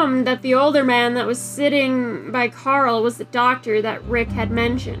assumed that the older man that was sitting by Carl was the doctor that Rick had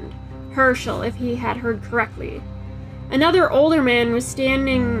mentioned, Herschel, if he had heard correctly. Another older man was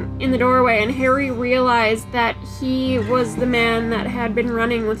standing in the doorway, and Harry realized that he was the man that had been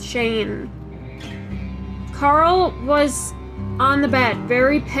running with Shane. Carl was on the bed,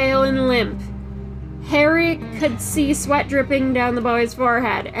 very pale and limp. Harry could see sweat dripping down the boy's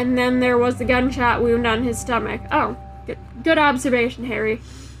forehead, and then there was the gunshot wound on his stomach. Oh, good observation, Harry.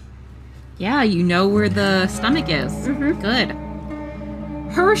 Yeah, you know where the stomach is. Mhm. Good.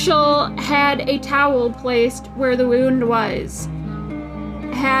 Herschel had a towel placed where the wound was.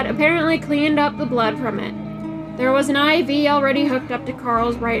 Had apparently cleaned up the blood from it. There was an IV already hooked up to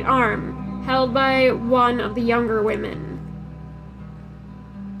Carl's right arm, held by one of the younger women.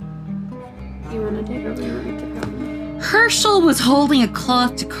 You want to take over? You want me to go? Herschel was holding a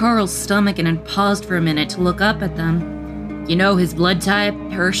cloth to Carl's stomach and had paused for a minute to look up at them. You know his blood type?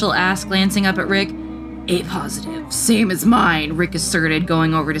 Herschel asked, glancing up at Rick. A positive, same as mine, Rick asserted,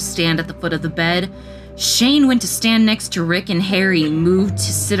 going over to stand at the foot of the bed. Shane went to stand next to Rick and Harry moved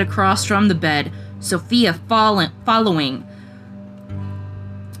to sit across from the bed, Sophia following.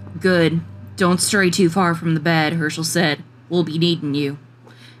 Good. Don't stray too far from the bed, Herschel said. We'll be needing you.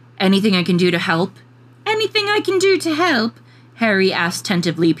 Anything I can do to help? Anything I can do to help? Harry asked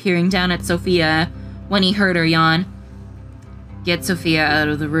tentatively, peering down at Sophia when he heard her yawn. Get Sophia out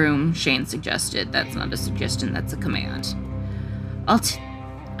of the room, Shane suggested. That's not a suggestion, that's a command. I'll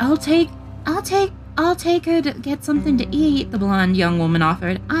take her to get something to eat, the blonde young woman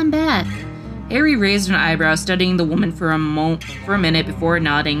offered. I'm Beth. Harry raised an eyebrow, studying the woman for a minute before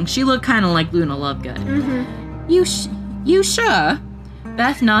nodding. She looked kind of like Luna Lovegood. Mm-hmm. You sure?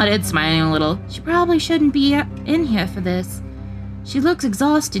 Beth nodded, smiling a little. She probably shouldn't be in here for this. She looks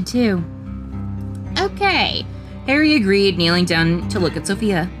exhausted, too. Okay. Harry agreed, kneeling down to look at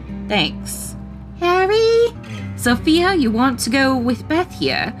Sophia. Thanks. Harry? Sophia, you want to go with Beth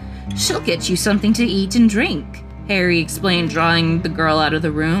here? She'll get you something to eat and drink, Harry explained, drawing the girl out of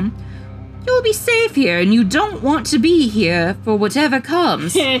the room. You'll be safe here, and you don't want to be here for whatever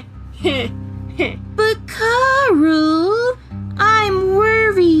comes. But Carl, I'm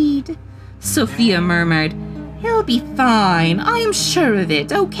worried, Sophia murmured. He'll be fine, I'm sure of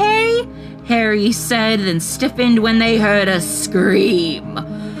it, okay? Harry said, then stiffened when they heard a scream.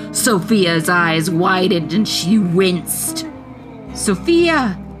 Sophia's eyes widened and she winced.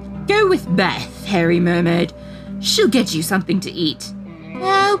 Sophia, go with Beth, Harry murmured. She'll get you something to eat.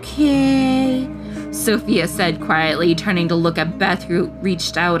 Okay, Sophia said quietly, turning to look at Beth, who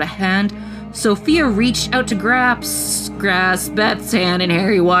reached out a hand. Sophia reached out to grasp Beth's hand, and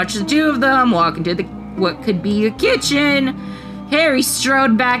Harry watched the two of them walk into what could be a kitchen. Harry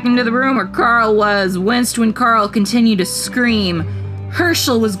strode back into the room where Carl was, winced when Carl continued to scream.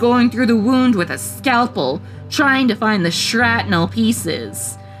 Herschel was going through the wound with a scalpel, trying to find the shrapnel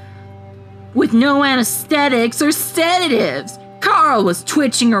pieces. With no anesthetics or sedatives, Carl was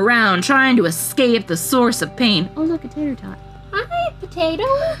twitching around, trying to escape the source of pain. Oh, look, a tater tot. Hi, potato.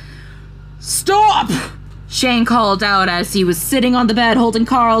 Stop! Shane called out as he was sitting on the bed holding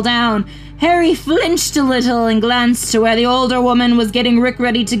Carl down. Harry flinched a little and glanced to where the older woman was getting Rick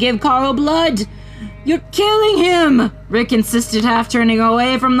ready to give Carl blood. You're killing him, Rick insisted, half turning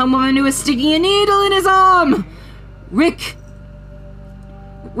away from the woman who was sticking a needle in his arm. Rick,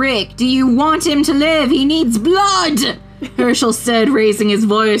 do you want him to live? He needs blood, Herschel said, raising his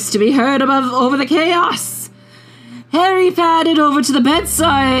voice to be heard over the chaos. Harry padded over to the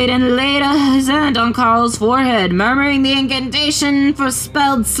bedside and laid his hand on Carl's forehead, murmuring the incantation for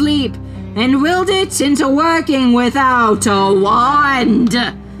spelled sleep, and willed it into working without a wand.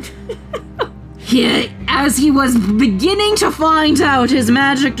 As he was beginning to find out, his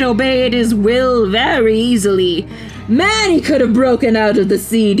magic obeyed his will very easily. Man, he could have broken out of the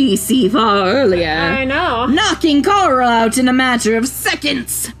CDC far earlier. I know. Knocking Carl out in a matter of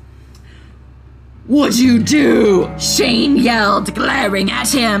seconds. What'd you do? Shane yelled, glaring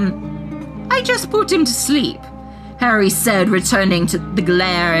at him. I just put him to sleep, Harry said, returning to the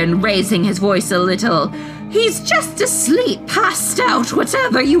glare and raising his voice a little. He's just asleep, passed out,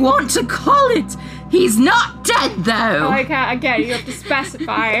 whatever you want to call it. He's not dead, though. Oh, again, you have to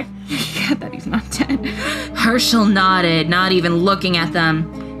specify. Yeah, that he's not dead. Herschel nodded, not even looking at them.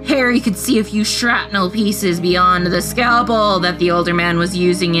 Harry could see a few shrapnel pieces beyond the scalpel that the older man was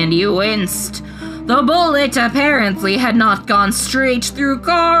using, and he winced. The bullet apparently had not gone straight through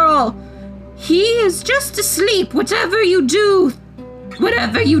Carl. He is just asleep, whatever you did,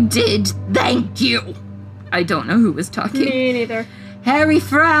 thank you. I don't know who was talking. Me neither. Harry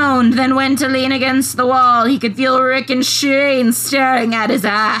frowned, then went to lean against the wall. He could feel Rick and Shane staring at his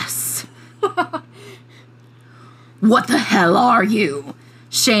ass. What the hell are you?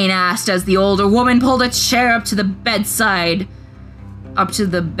 Shane asked as the older woman pulled a chair up to the bed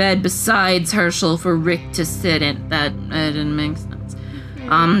besides Herschel for Rick to sit in. That didn't make sense.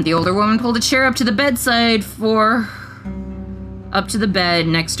 The older woman pulled a chair up to the bed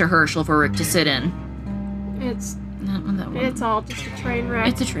next to Herschel for Rick to sit in. It's all just a train wreck.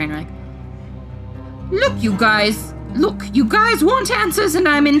 It's a train wreck. Look, you guys want answers and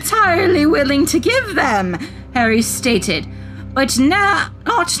I'm entirely willing to give them, Harry stated. But not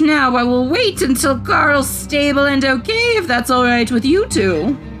now. I will wait until Carl's stable and okay, if that's all right with you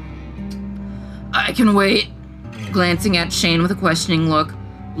two. I can wait. glancing at Shane with a questioning look.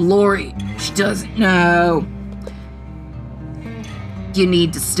 Lori, she doesn't know. You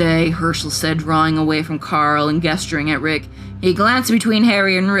need to stay, Herschel said, drawing away from Carl and gesturing at Rick. He glanced between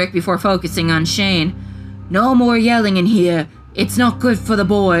Harry and Rick before focusing on Shane. No more yelling in here. It's not good for the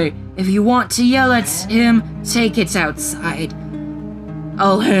boy. If you want to yell at him, take it outside.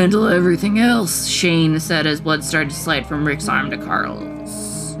 I'll handle everything else, Shane said as blood started to slide from Rick's arm to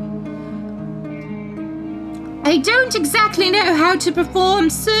Carl's. I don't exactly know how to perform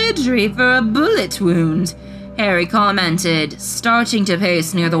surgery for a bullet wound, Harry commented, starting to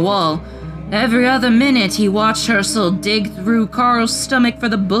pace near the wall. Every other minute he watched Herschel dig through Carl's stomach for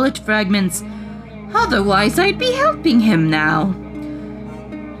the bullet fragments. Otherwise, I'd be helping him now.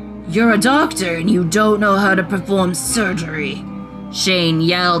 You're a doctor and you don't know how to perform surgery, Shane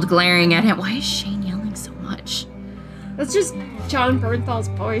yelled, glaring at him. Why is Shane yelling so much? That's just John Bernthal's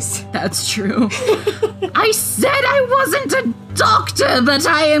voice. That's true. I said I wasn't a doctor, but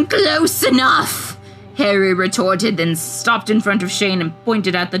I am close enough, Harry retorted, then stopped in front of Shane and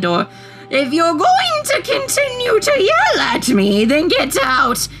pointed at the door. If you're going to continue to yell at me, then get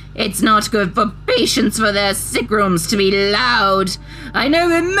out. It's not good for patients for their sick rooms to be loud. I know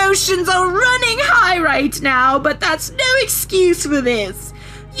emotions are running high right now, but that's no excuse for this.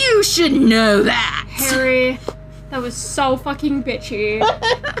 You should know that. Harry, that was so fucking bitchy.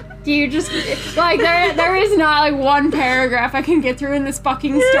 Do you just, like, there is not, like, one paragraph I can get through in this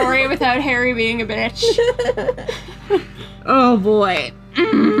fucking story without Harry being a bitch. Oh, boy.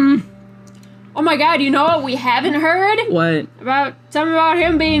 Oh my god, you know what we haven't heard? What? Something about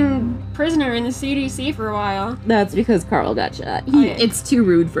him being prisoner in the CDC for a while. That's because Carl got shot. Okay. It's too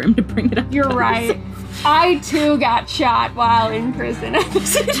rude for him to bring it up. You're right. I, too, got shot while in prison at the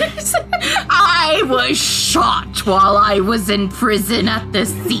CDC. I was shot while I was in prison at the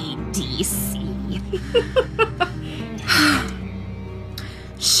CDC.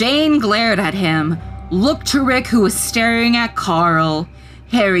 Shane glared at him, looked to Rick, who was staring at Carl.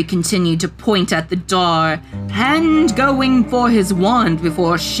 Harry continued to point at the door, hand going for his wand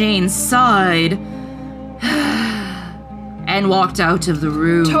before Shane sighed and walked out of the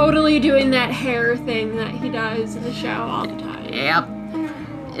room. Totally doing that hair thing that he does in the show all the time. Yep.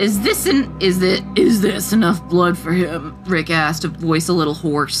 Is this enough blood for him? Rick asked, a voice a little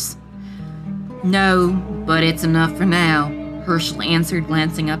hoarse. No, but it's enough for now, Herschel answered,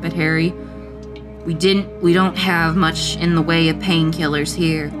 glancing up at Harry. We don't have much in the way of painkillers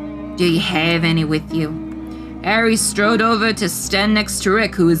here. Do you have any with you? Harry strode over to stand next to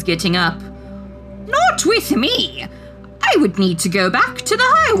Rick, who was getting up. Not with me. I would need to go back to the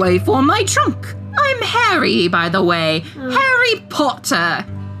highway for my trunk. I'm Harry, by the way. Harry Potter.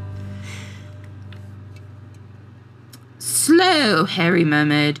 Slow, Harry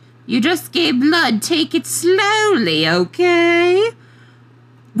murmured. You just gave blood. Take it slowly, okay?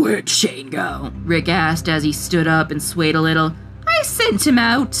 Where'd Shane go? Rick asked as he stood up and swayed a little. I sent him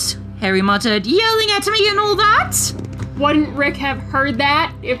out, Harry muttered, yelling at me and all that. Wouldn't Rick have heard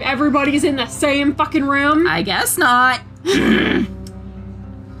that if everybody's in the same fucking room? I guess not.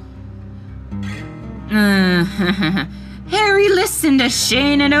 Harry listened as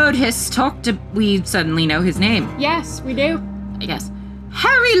Shane and Otis talked to... We suddenly know his name. Yes, we do. I guess.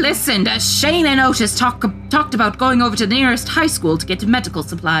 Harry listened as Shane and Otis talked about going over to the nearest high school to get medical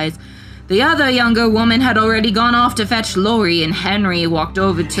supplies. The other younger woman had already gone off to fetch Lori, and Henry walked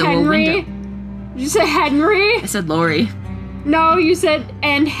over to a window. Did you say Henry? I said Lori. No, you said,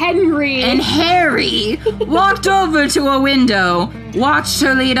 and Henry. And Harry walked over to a window, watched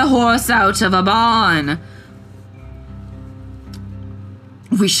her lead a horse out of a barn.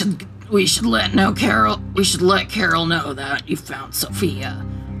 We should let Carol know that you found Sophia,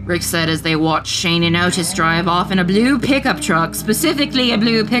 Rick said as they watched Shane and Otis drive off in a blue pickup truck, specifically a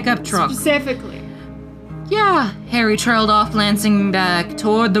blue pickup truck. Specifically. Yeah, Harry trailed off, glancing back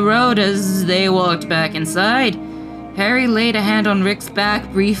toward the road as they walked back inside. Harry laid a hand on Rick's back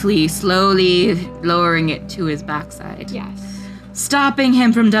briefly, slowly lowering it to his backside. Yes. Stopping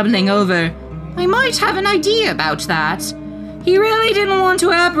him from doubling over. I might have an idea about that. He really didn't want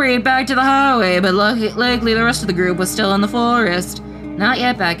to operate back to the highway, but likely the rest of the group was still in the forest. Not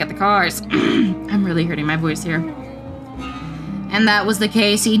yet back at the cars. I'm really hurting my voice here. And that was the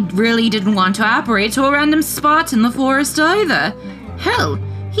case. He really didn't want to operate to a random spot in the forest either. Hell,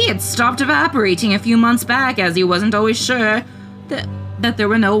 he had stopped evaporating a few months back as he wasn't always sure that there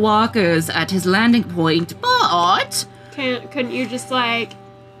were no walkers at his landing point, but... Couldn't you just, like,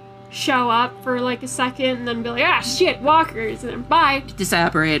 show up for, like, a second and then be like, ah, shit, walkers, and then bye.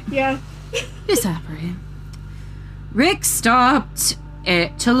 Disapparate. Yeah. Disapparate. Rick stopped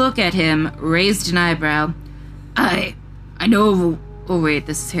to look at him, raised an eyebrow. I know of a... Oh, wait,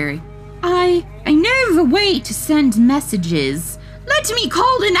 this is Harry. I know of a way to send messages. Let me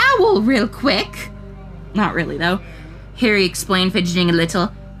call an owl real quick. Not really, though. Harry explained, fidgeting a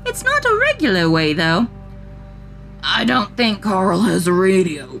little. It's not a regular way, though. I don't think Carl has a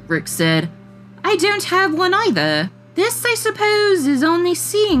radio, Rick said. I don't have one either. This, I suppose, is only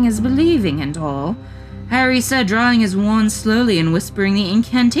seeing is believing and all. Harry said, drawing his wand slowly and whispering the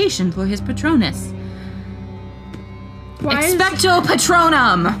incantation for his Patronus. Expecto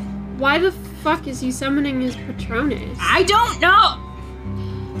Patronum! Why the fuck is he summoning his Patronus? I don't know!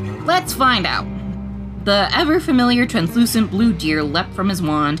 Let's find out. The ever-familiar translucent blue deer leapt from his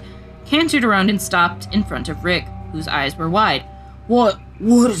wand, cantered around and stopped in front of Rick, whose eyes were wide. What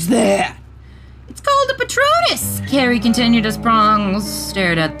is that? It's called a Patronus, Harry continued as Prongs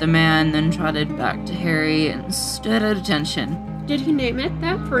stared at the man, then trotted back to Harry and stood at attention. Did he name it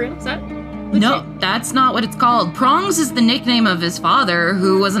that for real? Is that legit? No, that's not what it's called. Prongs is the nickname of his father,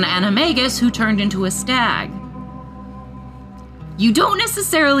 who was an animagus who turned into a stag. You don't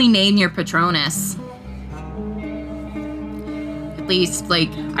necessarily name your Patronus. At least, like...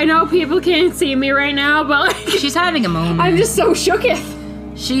 I know people can't see me right now, but like, she's having a moment. I'm just so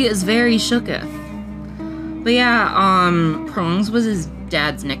shooketh. She is very shooketh. But yeah, Prongs was his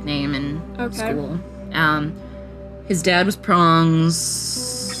dad's nickname in school. His dad was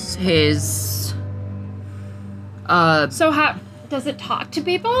Prongs. His... So how... Does it talk to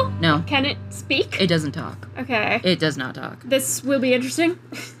people? No. Can it speak? It doesn't talk. Okay. It does not talk. This will be interesting.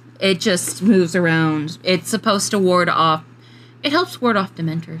 It just moves around. It's supposed to ward off... It helps ward off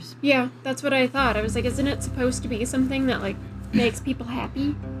Dementors. Yeah, that's what I thought. I was like, isn't it supposed to be something that, like, makes people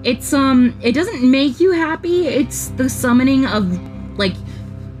happy? It's, it doesn't make you happy. It's the summoning of, like...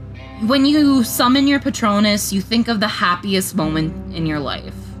 When you summon your Patronus, you think of the happiest moment in your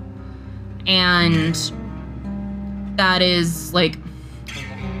life. And... that is, like...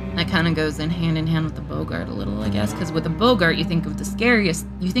 That kind of goes in hand with the Bogart a little, I guess. Because with a Bogart, you think of the scariest...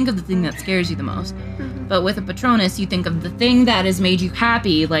 You think of the thing that scares you the most. Mm-hmm. But with a Patronus, you think of the thing that has made you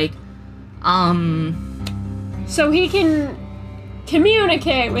happy. Like, So he can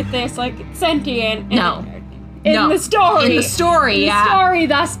communicate with this, like, sentient... No. In the story. In the story, yeah. In the story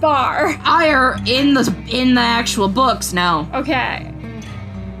thus far. In the actual books, no. Okay.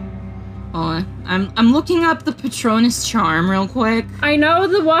 Hold on. I'm looking up the Patronus charm real quick. I know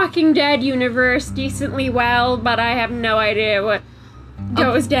the Walking Dead universe decently well, but I have no idea what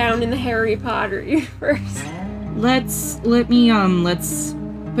goes down in the Harry Potter universe. Let's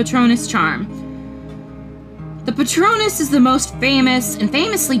Patronus charm. The Patronus is the most famous and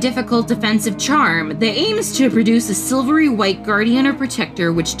famously difficult defensive charm. The aim is to produce a silvery white guardian or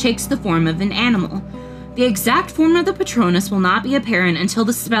protector which takes the form of an animal. The exact form of the Patronus will not be apparent until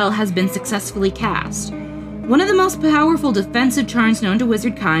the spell has been successfully cast. One of the most powerful defensive charms known to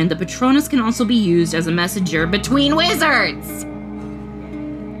wizard kind, the Patronus can also be used as a messenger between wizards!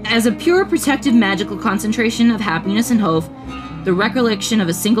 As a pure protective magical concentration of happiness and hope, the recollection of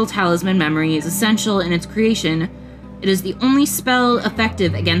a single talisman memory is essential in its creation. It is the only spell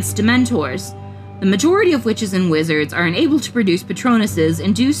effective against Dementors. The majority of witches and wizards are unable to produce Patronuses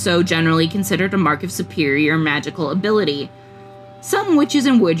and do so generally considered a mark of superior magical ability. Some witches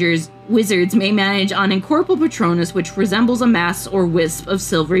and wizards may manage an incorporeal Patronus which resembles a mass or wisp of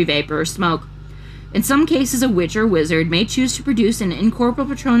silvery vapor or smoke. In some cases, a witch or wizard may choose to produce an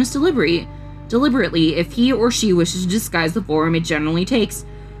incorporeal Patronus deliberately if he or she wishes to disguise the form it generally takes.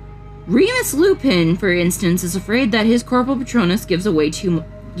 Remus Lupin, for instance, is afraid that his corporeal Patronus gives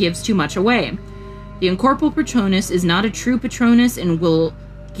too much away. The incorporeal Patronus is not a true Patronus and will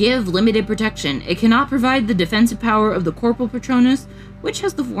give limited protection. It cannot provide the defensive power of the corporeal Patronus, which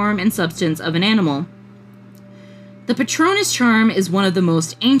has the form and substance of an animal. The Patronus charm is one of the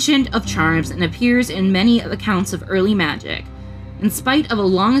most ancient of charms and appears in many accounts of early magic. In spite of a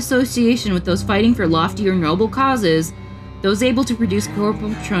long association with those fighting for lofty or noble causes, those able to produce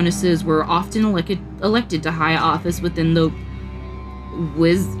corporeal Patronuses were often elected to high office within the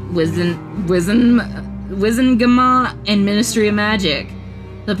Wizengama and Ministry of Magic.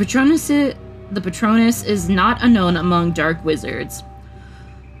 The Patronus is not unknown among dark wizards.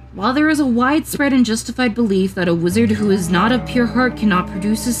 While there is a widespread and justified belief that a wizard who is not of pure heart cannot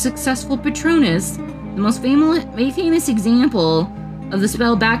produce a successful Patronus, the most famous example of the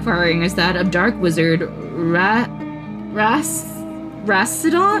spell backfiring is that of dark wizard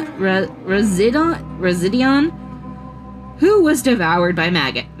Rasidion, who was devoured by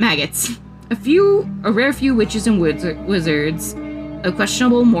maggots. A rare few witches and wizards of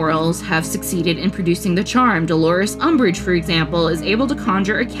questionable morals have succeeded in producing the charm. Dolores Umbridge, for example, is able to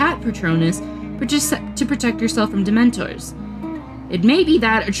conjure a cat Patronus to protect yourself from Dementors. It may be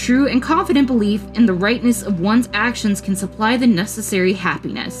that a true and confident belief in the rightness of one's actions can supply the necessary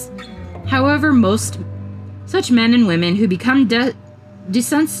happiness. However, most such men and women who become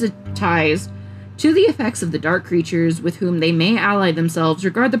desensitized to the effects of the dark creatures with whom they may ally themselves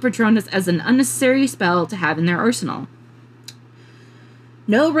regard the Patronus as an unnecessary spell to have in their arsenal.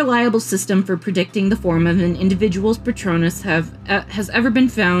 No reliable system for predicting the form of an individual's Patronus has ever been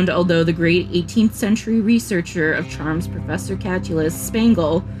found, although the great 18th century researcher of charms, Professor Catullus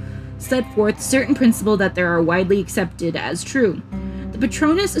Spangle, set forth certain principles that there are widely accepted as true. The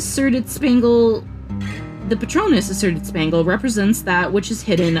Patronus, asserted Spangle, represents that which is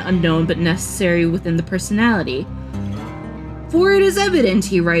hidden, unknown, but necessary within the personality. For it is evident,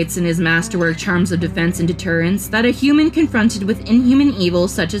 he writes in his masterwork Charms of Defense and Deterrence, that a human confronted with inhuman evil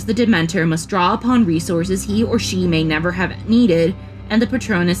such as the Dementor must draw upon resources he or she may never have needed, and the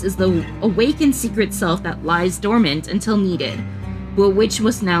Patronus is the awakened secret self that lies dormant until needed, but which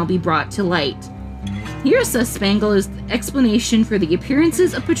must now be brought to light. Here, says Spangle, is the explanation for the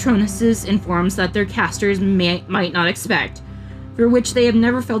appearances of Patronuses in forms that their casters might not expect, for which they have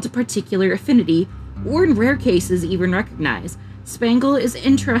never felt a particular affinity, or in rare cases even recognize. Spangle is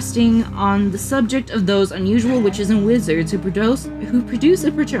interesting on the subject of those unusual witches and wizards who produce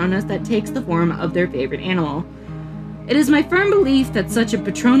a Patronus that takes the form of their favorite animal. It is my firm belief that such a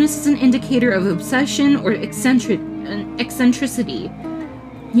Patronus is an indicator of obsession or eccentricity.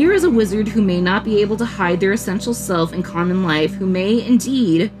 Here is a wizard who may not be able to hide their essential self in common life, who may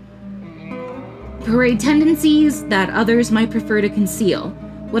indeed parade tendencies that others might prefer to conceal.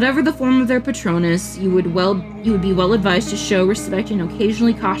 Whatever the form of their Patronus, you would be well advised to show respect and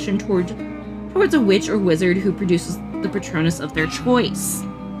occasionally caution towards a witch or wizard who produces the Patronus of their choice.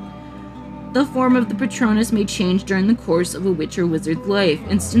 The form of the Patronus may change during the course of a witch or wizard's life.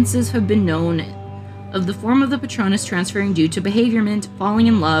 Instances have been known of the form of the Patronus transferring due to behaviorment, falling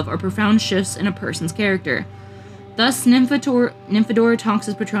in love, or profound shifts in a person's character. Thus, Nymphadora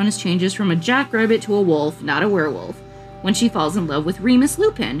Tonks's Patronus changes from a jackrabbit to a wolf, not a werewolf, when she falls in love with Remus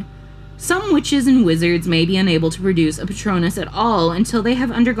Lupin. Some witches and wizards may be unable to produce a Patronus at all until they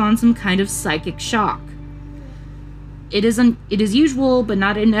have undergone some kind of psychic shock. It is usual, but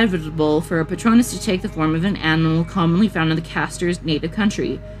not inevitable, for a Patronus to take the form of an animal commonly found in the caster's native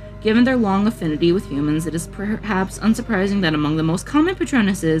country. Given their long affinity with humans, it is perhaps unsurprising that among the most common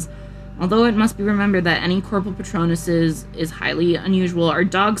Patronuses, although it must be remembered that any corporal Patronuses is highly unusual, are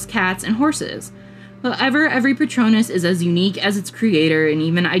dogs, cats, and horses. However, every Patronus is as unique as its creator, and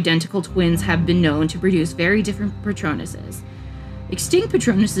even identical twins have been known to produce very different Patronuses. Extinct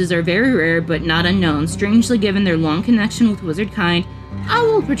Patronuses are very rare, but not unknown. Strangely, given their long connection with wizard kind,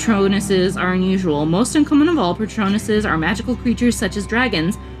 owl Patronuses are unusual. Most uncommon of all Patronuses are magical creatures such as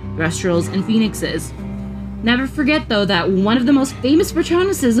dragons, Threstrals, and phoenixes. Never forget, though, that one of the most famous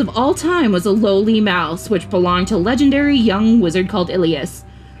Patronuses of all time was a lowly mouse, which belonged to a legendary young wizard called Ilias,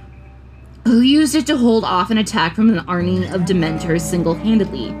 who used it to hold off an attack from an army of Dementors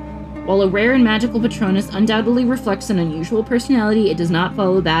single-handedly. While a rare and magical Patronus undoubtedly reflects an unusual personality, it does not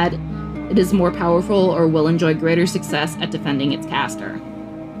follow that it is more powerful or will enjoy greater success at defending its caster.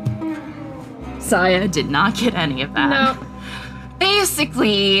 Saya did not get any of that. No.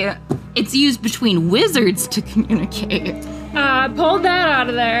 Basically, it's used between wizards to communicate. Pulled that out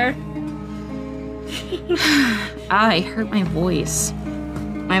of there. I hurt my voice.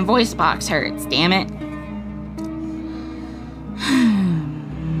 My voice box hurts, damn it.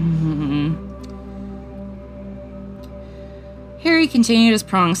 Harry continued as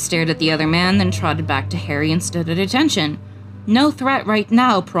Prong stared at the other man, then trotted back to Harry and stood at attention. No threat right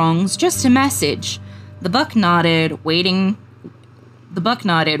now, Prongs, just a message. The buck nodded, waited.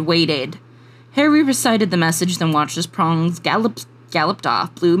 Harry recited the message, then watched as Prongs galloped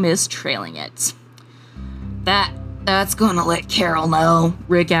off, blue mist trailing it. That's gonna let Carol know,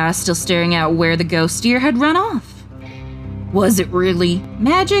 Rick asked, still staring at where the ghost deer had run off. Was it really?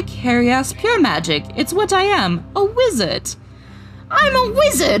 Magic? Harry asked. Pure magic. It's what I am. A wizard. I'm a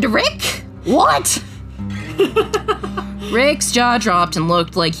wizard, Rick! What? Rick's jaw dropped and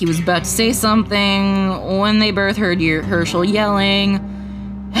looked like he was about to say something when they both heard Herschel yelling,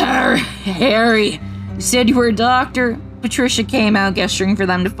 Harry, you said you were a doctor? Patricia came out gesturing for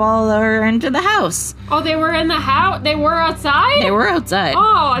them to follow her into the house. Oh, they were in the house? They were outside? They were outside.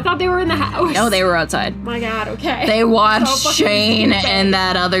 Oh, I thought they were in the house. No, they were outside. My God, okay. They watched So Shane stupid. and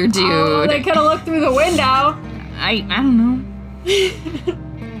that other dude. Oh, they could have looked through the window. I don't know.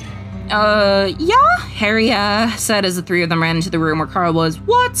 Yeah, Harry, said as the three of them ran into the room where Carl was.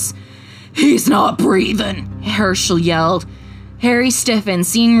 What? He's not breathing, Herschel yelled. Harry stiffened,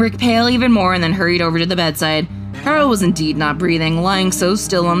 seeing Rick pale even more, and then hurried over to the bedside. Carl was indeed not breathing, lying so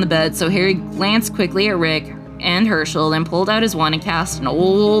still on the bed, so Harry glanced quickly at Rick and Herschel, then pulled out his wand and cast an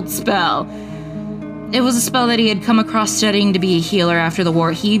old spell. It was a spell that he had come across studying to be a healer after the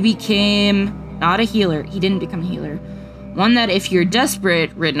war. He became not a healer. He didn't become a healer. One that if you're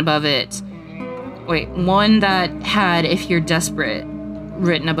desperate written above it. One that had if you're desperate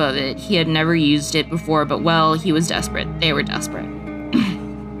written above it. He had never used it before, but well, he was desperate. They were desperate.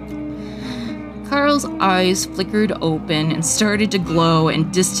 Carl's eyes flickered open and started to glow,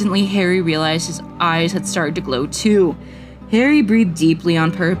 and distantly Harry realized his eyes had started to glow too. Harry breathed deeply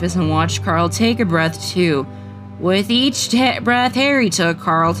on purpose and watched Carl take a breath too. With each breath Harry took,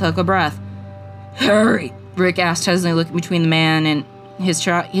 Carl took a breath. "Harry," Rick asked, hesitantly looking between the man and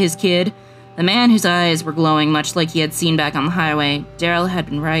his kid. The man whose eyes were glowing much like he had seen back on the highway. Daryl had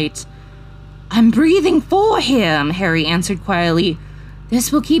been right. "I'm breathing for him," Harry answered quietly.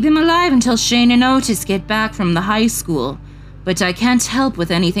 "This will keep him alive until Shane and Otis get back from the high school. But I can't help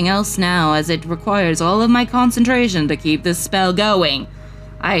with anything else now, as it requires all of my concentration to keep this spell going."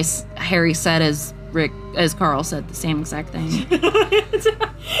 Harry said as Carl said the same exact thing.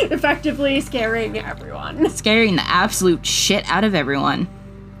 Effectively scaring everyone. Scaring the absolute shit out of everyone.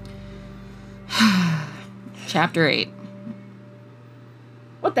 Chapter 8.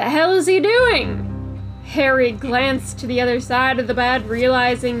 What the hell is he doing? Harry glanced to the other side of the bed,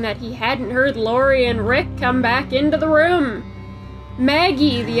 realizing that he hadn't heard Laurie and Rick come back into the room.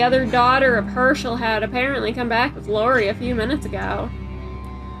 Maggie, the other daughter of Herschel, had apparently come back with Laurie a few minutes ago.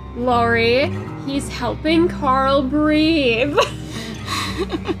 "Laurie, he's helping Carl breathe."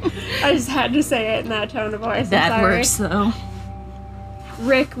 I just had to say it in that tone of voice. That works, though.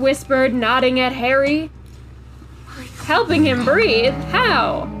 Rick whispered, nodding at Harry. "Helping him breathe?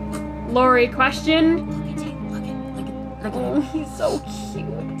 How?" Laurie questioned. Look Oh, he's so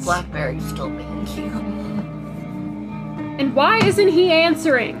cute. Blackberry's still being cute. "And why isn't he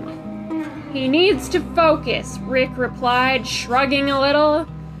answering?" "He needs to focus," Rick replied, shrugging a little.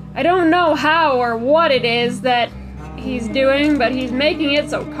 "I don't know how or what it is that he's doing, but he's making it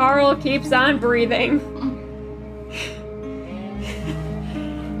so Carl keeps on breathing."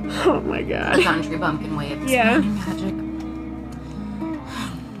 Oh my god. A country bumpkin way of Yeah. explaining magic.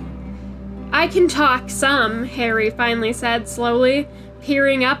 "I can talk some," Harry finally said slowly,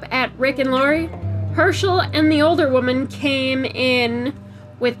 peering up at Rick and Laurie. Herschel and the older woman came in,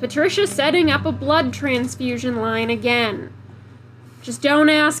 with Patricia setting up a blood transfusion line again. "Just don't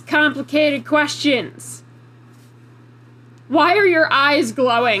ask complicated questions." "Why are your eyes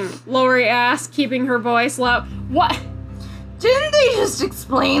glowing?" Laurie asked, keeping her voice low. "What?" Didn't they just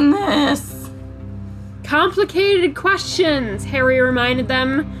explain this? "Complicated questions," Harry reminded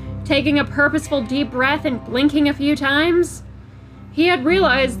them, taking a purposeful deep breath and blinking a few times. He had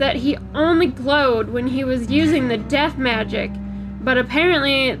realized that he only glowed when he was using the death magic, but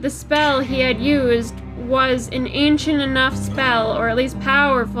apparently the spell he had used was an ancient enough spell, or at least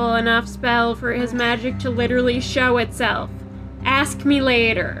powerful enough spell, for his magic to literally show itself. "Ask me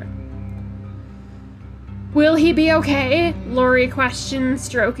later." "Will he be okay?" Laurie questioned,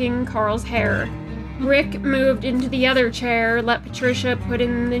 stroking Carl's hair. Rick moved into the other chair, let Patricia put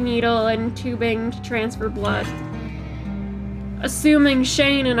in the needle and tubing to transfer blood. "Assuming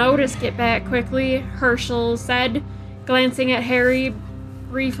Shane and Otis get back quickly," Herschel said, glancing at Harry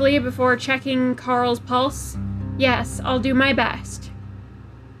briefly before checking Carl's pulse. "Yes, I'll do my best."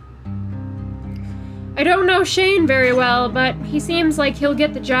 "I don't know Shane very well, but he seems like he'll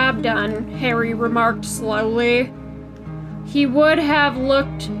get the job done," Harry remarked slowly. He would have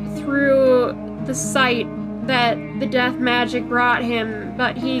looked through the sight that the death magic brought him,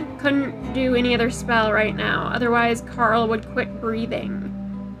 but he couldn't do any other spell right now, otherwise Carl would quit breathing.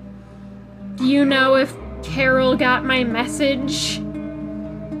 "Do you know if Carol got my message?"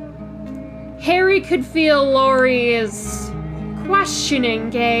 Harry could feel Laurie's questioning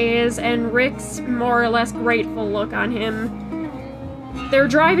gaze and Rick's more or less grateful look on him. "They're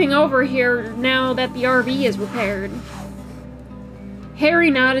driving over here now that the RV is repaired." Harry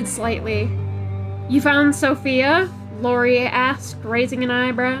nodded slightly. "You found Sophia?" Laurie asked, raising an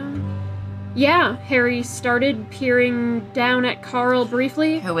eyebrow. "Yeah," Harry started, peering down at Carl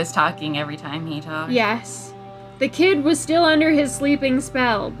briefly. Who was talking every time he talked? "Yes." The kid was still under his sleeping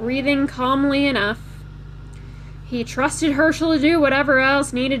spell, breathing calmly enough. He trusted Herschel to do whatever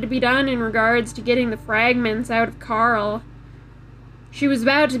else needed to be done in regards to getting the fragments out of Carl. She was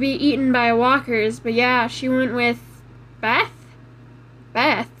about to be eaten by walkers, but yeah, she went with Beth?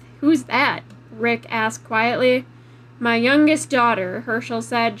 Beth? Who's that? Rick asked quietly. "My youngest daughter," Herschel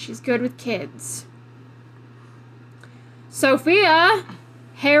said. "She's good with kids." Sophia!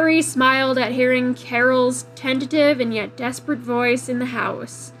 Harry smiled at hearing Carol's tentative and yet desperate voice in the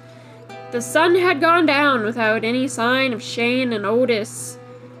house. The sun had gone down without any sign of Shane and Otis,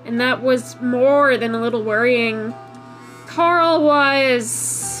 and that was more than a little worrying. Carl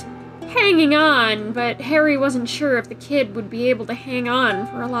was hanging on, but Harry wasn't sure if the kid would be able to hang on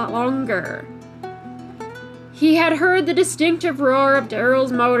for a lot longer. He had heard the distinctive roar of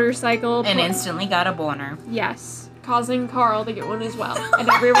Daryl's motorcycle. And instantly got a boner. Yes, causing Carl to get one as well. And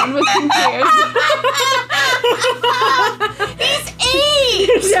everyone was confused. He's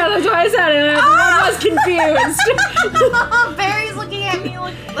 8! Yeah, that's why I said it. Everyone was confused. Barry's looking at me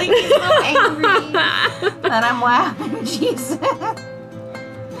like he's so angry. And I'm laughing. Jesus.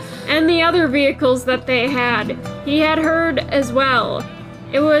 And the other vehicles that they had, he had heard as well.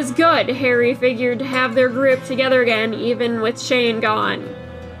 It was good, Harry figured, to have their group together again, even with Shane gone.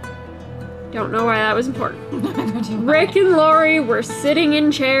 Don't know why that was important. Rick and Lori were sitting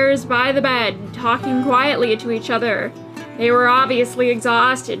in chairs by the bed, talking quietly to each other. They were obviously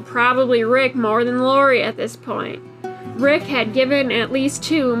exhausted, probably Rick more than Lori at this point. Rick had given at least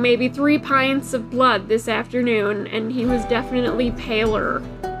 2, maybe 3 pints of blood this afternoon, and he was definitely paler.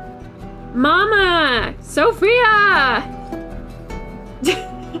 Mama! Sophia!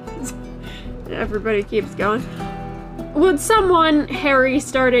 Everybody keeps going. Would someone? Harry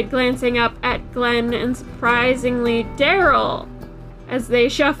started glancing up at Glenn and surprisingly Daryl as they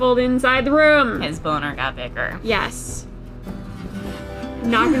shuffled inside the room. His boner got bigger. Yes.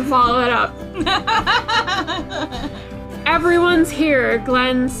 Not gonna follow that up. Everyone's here,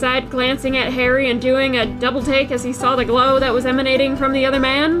 Glenn said, glancing at Harry and doing a double take as he saw the glow that was emanating from the other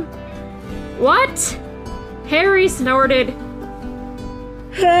man. What? Harry snorted.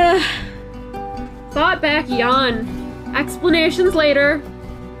 Thought back yawn. Explanations later.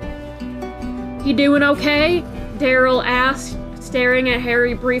 He doing okay? Daryl asked, staring at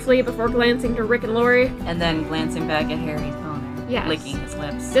Harry briefly before glancing to Rick and Lori. And then glancing back at Harry's boner. Yes. Licking his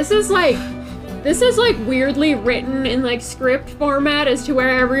lips. This is like weirdly written in like script format as to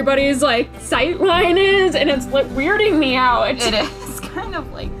where everybody's like sight line is, and it's like weirding me out. It is kind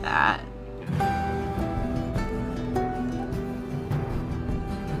of like that.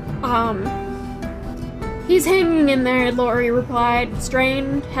 He's hanging in there, Lori replied,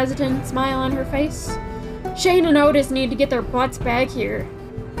 strained, hesitant smile on her face. Shane and Otis need to get their butts back here.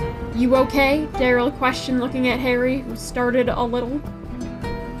 You okay? Daryl questioned, looking at Harry, who started a little.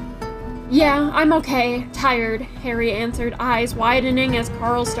 Yeah, I'm okay. Tired, Harry answered, eyes widening as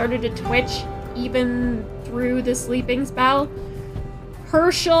Carl started to twitch, even through the sleeping spell.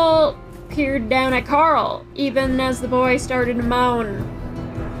 Herschel peered down at Carl, even as the boy started to moan.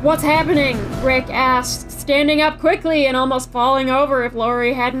 What's happening? Rick asked, standing up quickly and almost falling over if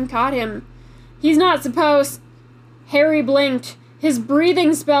Lori hadn't caught him. He's not supposed... Harry blinked. His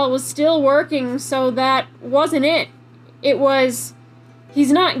breathing spell was still working, so that wasn't it. It was...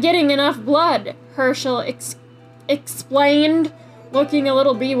 He's not getting enough blood, Herschel explained, looking a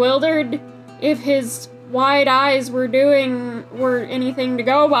little bewildered. If his wide eyes were anything to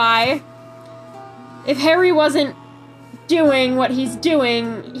go by. If Harry wasn't doing what he's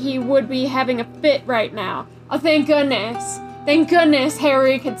doing, he would be having a fit right now. Oh, thank goodness. Thank goodness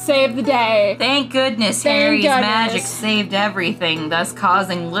Harry could save the day. Thank goodness Harry's magic saved everything, thus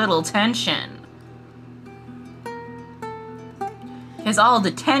causing little tension. Because all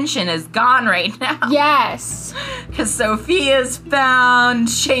the tension is gone right now. Yes. Because Sophia's found,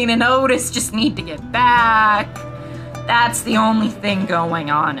 Shane and Otis just need to get back. That's the only thing going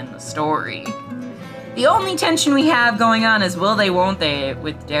on in the story. The only tension we have going on is will they, won't they,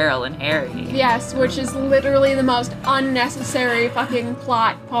 with Daryl and Harry. Yes, which is literally the most unnecessary fucking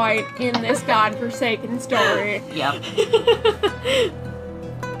plot point in this godforsaken story. Yep.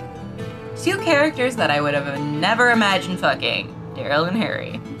 2 characters that I would have never imagined fucking. Daryl and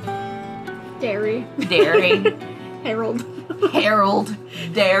Harry. Dairy. Harold. Harold.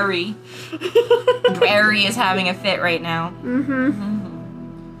 Dairy. Dairy is having a fit right now.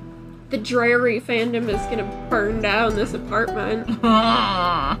 The Drary fandom is gonna burn down this apartment.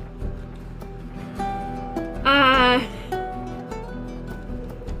 I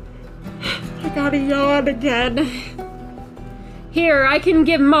gotta yawn again. Here, I can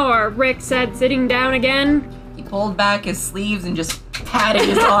give more, Rick said, sitting down again. He pulled back his sleeves and just patted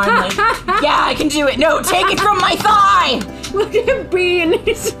his arm like, yeah, I can do it. No, take it from my thigh. Look at Bean,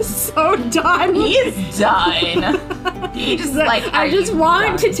 he's just so done. He is done. He just like, I just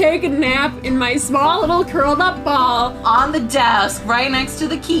want to take a nap in my small little curled up ball. On the desk, right next to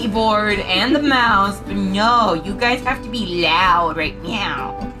the keyboard and the mouse. But no, you guys have to be loud right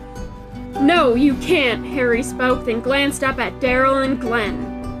now. No, you can't, Harry spoke, then glanced up at Daryl and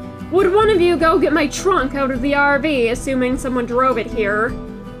Glenn. Would one of you go get my trunk out of the RV, assuming someone drove it here?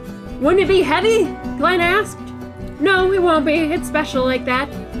 Wouldn't it be heavy? Glenn asked. No, it won't be. It's special like that,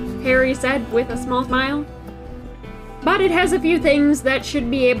 Harry said with a small smile. But it has a few things that should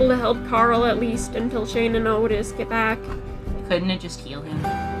be able to help Carl at least until Shane and Otis get back. Couldn't it just heal him?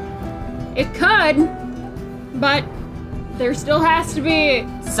 It could, but there still has to be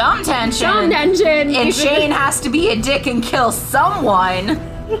Some tension. some tension. And Shane has to be a dick and kill someone.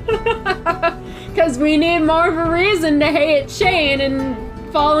 Because we need more of a reason to hate Shane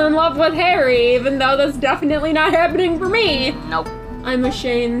and fall in love with Harry, even though that's definitely not happening for me. Nope. I'm a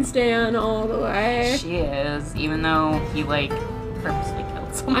Shane stan all the way. She is, even though he, like, purposely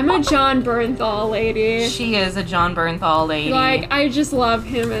killed someone. I'm a John Bernthal lady. She is a John Bernthal lady. Like, I just love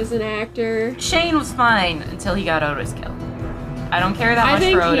him as an actor. Shane was fine until he got Otis killed. I don't care that I much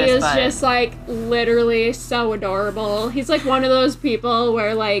think for Otis, he is but just, like, literally so adorable. He's, like, one of those people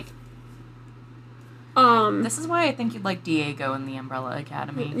where, like, this is why I think you'd like Diego in the Umbrella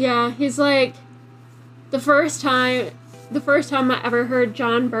Academy. yeah, he's, like, the first time I ever heard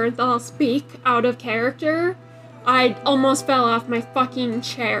John Bernthal speak out of character, I almost fell off my fucking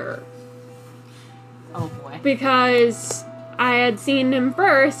chair. Oh boy. Because I had seen him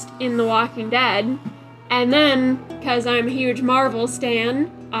first in The Walking Dead, and then, because I'm a huge Marvel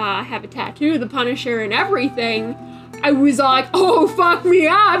stan, I have a tattoo, the Punisher and everything, I was like, oh, fuck me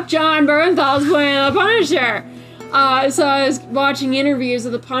up, John Bernthal's playing the Punisher! So I was watching interviews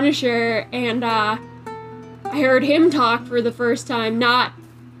of the Punisher, and I heard him talk for the first time, not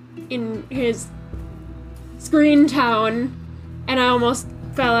in his screen tone, and I almost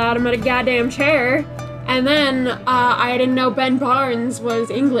fell out of my goddamn chair. And then I didn't know Ben Barnes was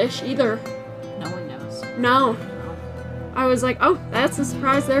English either. No one knows. No. I was like, oh, that's a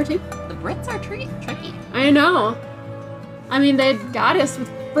surprise there too. The Brits are tricky. I know. I mean, they got us with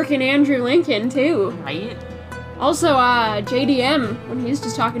frickin' Andrew Lincoln too. Right? Also, JDM, when he's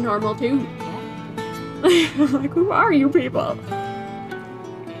just talking normal too. Yeah. I'm like, who are you people?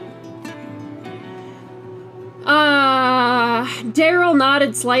 Daryl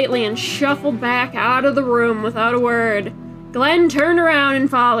nodded slightly and shuffled back out of the room without a word. Glenn turned around and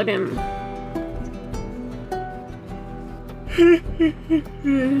followed him.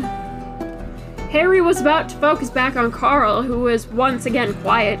 Harry was about to focus back on Carl, who was once again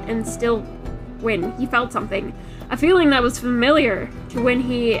quiet and still when he felt something. A feeling that was familiar to when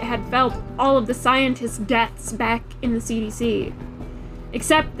he had felt all of the scientists' deaths back in the CDC.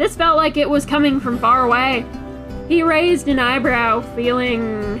 Except this felt like it was coming from far away. He raised an eyebrow,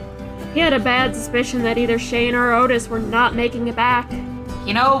 feeling he had a bad suspicion that either Shane or Otis were not making it back.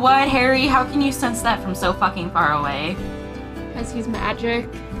 You know what, Harry? How can you sense that from so fucking far away? Because he's magic.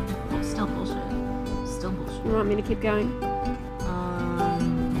 Oh, still bullshit. Still bullshit. You want me to keep going?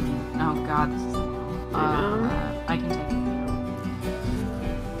 Oh god, this is... I can take it.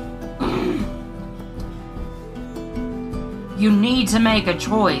 You need to make a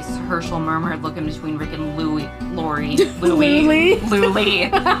choice, Herschel murmured, looking between Rick and Louie. Louis.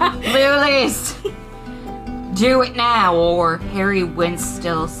 Do it now, or Harry winced,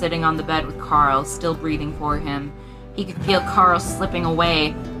 still sitting on the bed with Carl, still breathing for him. He could feel Carl slipping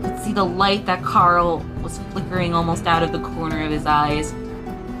away, could see the light that Carl was flickering almost out of the corner of his eyes.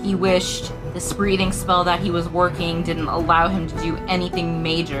 He wished this breathing spell that he was working didn't allow him to do anything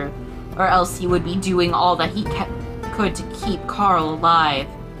major, or else he would be doing all that he could to keep Carl alive.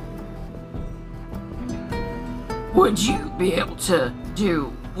 Would you be able to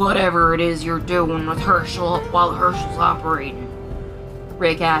do whatever it is you're doing with Herschel while Herschel's operating?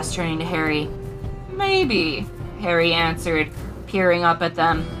 Rick asked, turning to Harry. Maybe, Harry answered, peering up at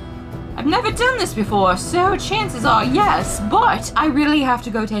them. I've never done this before, so chances are yes, but I really have to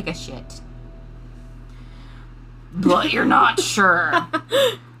go take a shit. But you're not sure.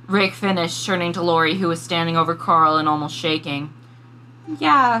 Rick finished, turning to Laurie, who was standing over Carl and almost shaking.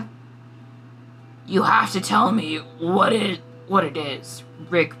 Yeah. You have to tell me what it is,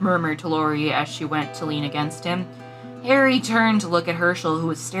 Rick murmured to Laurie as she went to lean against him. Harry turned to look at Herschel, who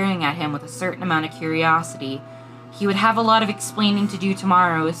was staring at him with a certain amount of curiosity. He would have a lot of explaining to do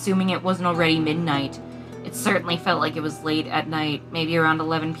tomorrow, assuming it wasn't already midnight. It certainly felt like it was late at night, maybe around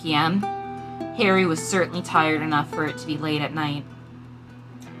 11 p.m. Harry was certainly tired enough for it to be late at night.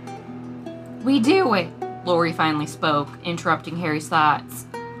 We do it, Laurie finally spoke, interrupting Harry's thoughts.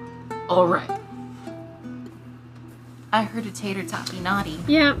 All right. I heard a tater toppy naughty.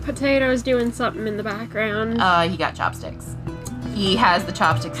 Yeah, Potato's doing something in the background. He got chopsticks. He has the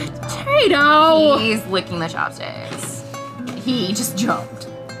chopsticks in his mouth. Potato! He's licking the chopsticks. He just jumped.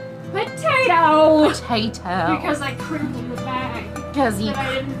 Potato! Potato. Because I crinkled the bag Because that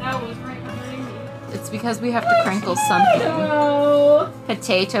I didn't know was right behind me. it's because we have to crinkle something. Potato!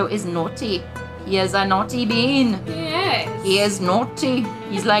 Potato is naughty. He is a naughty bean. Yes. He is naughty.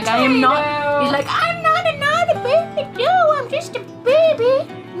 He's like, I am not. He's like, I'm not a naughty baby. No, I'm just a baby.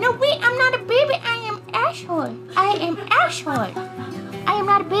 No, wait, I'm not a baby. I am Asshole. I am Asshole. I am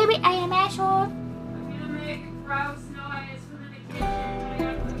not a baby. I am Asshole. I'm gonna make a gross noise from the kitchen, but I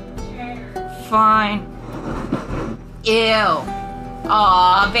gotta put the chair. Fine. Ew.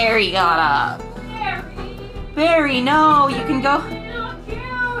 Aw, Barry got up. Barry! Barry, no, you can go. No,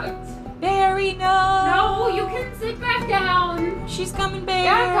 cute! Barry, no. No, you can sit back down. She's coming, Barry.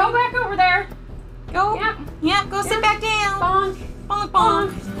 Yeah, go back over there. Go. Yep. Yeah, go sit Yep. back down. Bonk. Bonk,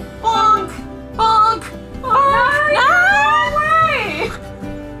 bonk. Bonk. Bonk. Bonk. No, way!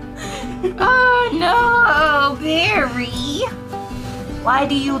 Oh no, Barry! Why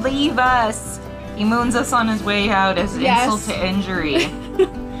do you leave us? He moons us on his way out as Yes. insult to injury.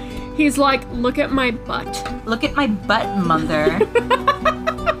 He's like, look at my butt. Look at my butt, mother.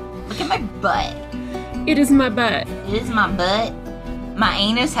 Look at my butt. It is my butt. It is my butt. My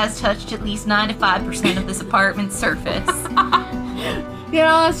anus has touched at least 95% of this apartment's surface. You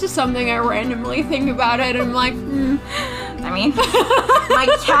know, that's just something I randomly think about it. I'm like, I mean, my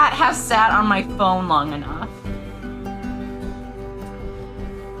cat has sat on my phone long enough.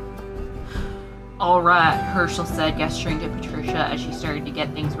 All right, Herschel said, gesturing to Patricia as she started to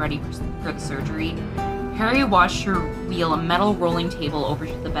get things ready for the surgery. Harry watched her wheel a metal rolling table over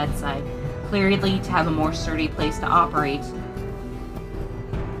to the bedside, clearly to have a more sturdy place to operate.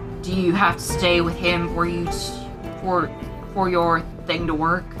 Do you have to stay with him for your thing to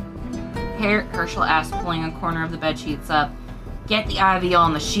work? Herschel asked, pulling a corner of the bed sheets up. Get the IV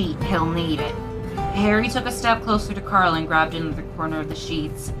on the sheet. He'll need it. Harry took a step closer to Carl and grabbed into the corner of the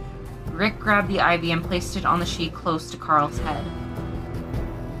sheets. Rick grabbed the IV and placed it on the sheet close to Carl's head.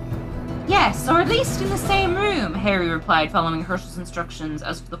 Yes, or at least in the same room, Harry replied, following Herschel's instructions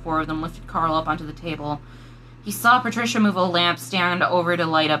as the four of them lifted Carl up onto the table. He saw Patricia move a lamp stand over to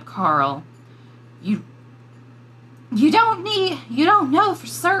light up Carl. You don't know for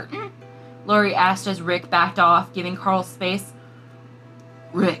certain? Laurie asked as Rick backed off, giving Carl space.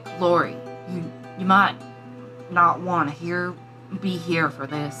 Rick, Laurie, you might not want to be here for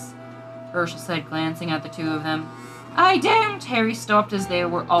this, Herschel said, glancing at the two of them. I don't. Harry stopped as they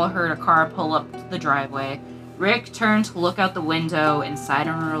were all heard a car pull up the driveway. Rick turned to look out the window and sighed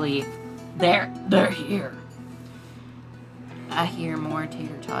in relief. They're here. I hear more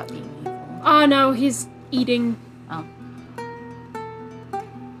tater tot being evil. oh no, he's eating. Oh.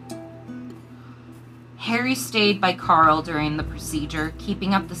 Harry stayed by Carl during the procedure,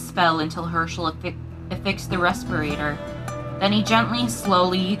 keeping up the spell until Herschel affixed the respirator. Then he gently,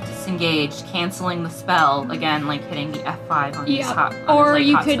 slowly disengaged, canceling the spell, again, like hitting the F5 on his hot on Or his, like,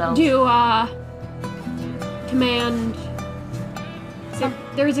 you hot could spells. do command.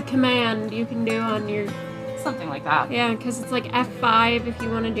 There's a command you can do on your. Something like that. Yeah, because it's like F5 if you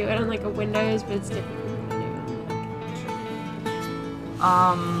want to do it on like a Windows, but it's different.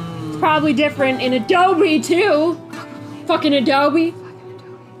 It's probably different in Adobe too. Fucking Adobe.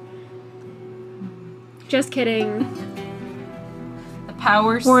 Just kidding. The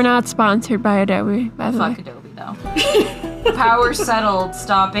powers. We're not sponsored by Adobe, by the Fuck way. Adobe though. The power settled,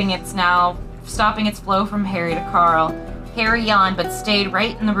 stopping its flow from Harry to Carl. Harry yawned but stayed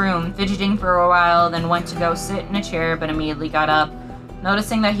right in the room, fidgeting for a while, then went to go sit in a chair but immediately got up,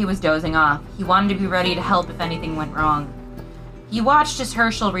 noticing that he was dozing off. He wanted to be ready to help if anything went wrong. He watched as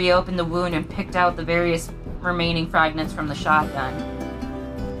Herschel reopened the wound and picked out the various remaining fragments from the shotgun.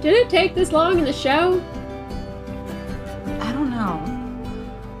 Did it take this long in the show? I don't know.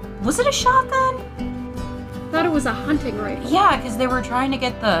 Was it a shotgun? Thought it was a hunting rifle. Yeah, because they were trying to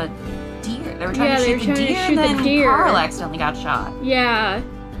get the deer. They were trying to shoot the deer, and then deer. Carl accidentally got shot. Yeah.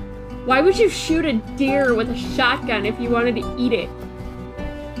 Why would you shoot a deer with a shotgun if you wanted to eat it?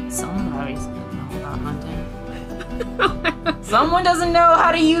 Someone always didn't know about hunting. Someone doesn't know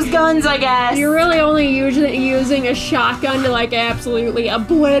how to use guns, I guess. You're really only using a shotgun to like absolutely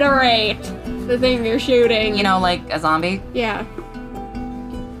obliterate the thing you're shooting. You know, like a zombie. Yeah.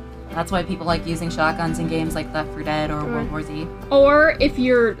 That's why people like using shotguns in games like Left 4 Dead or World War Z. Or if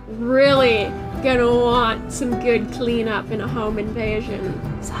you're really gonna want some good cleanup in a home invasion.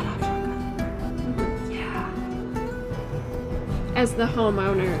 Sawed-off shotgun. Yeah. As the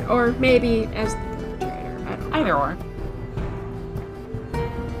homeowner, or maybe as the perpetrator. I don't know. Either or.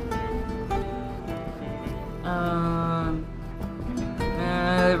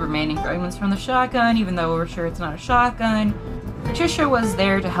 Remaining fragments from the shotgun, even though we're sure it's not a shotgun. Patricia was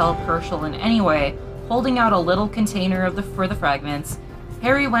there to help Herschel in any way, holding out a little container for the fragments.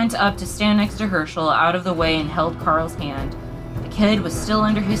 Harry went up to stand next to Herschel, out of the way, and held Carl's hand. The kid was still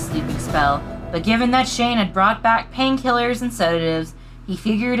under his sleeping spell, but given that Shane had brought back painkillers and sedatives, he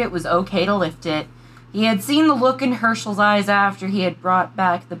figured it was okay to lift it. He had seen the look in Herschel's eyes after he had brought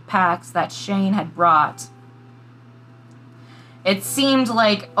back the packs that Shane had brought. It seemed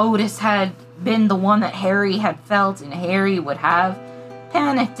like Otis had been the one that Harry had felt, and Harry would have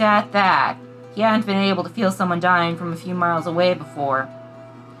panicked at that. He hadn't been able to feel someone dying from a few miles away before.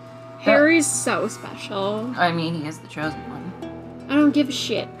 Harry's so special. I mean, he is the chosen one. I don't give a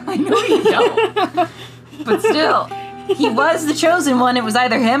shit. I know you don't. But still, he was the chosen one. It was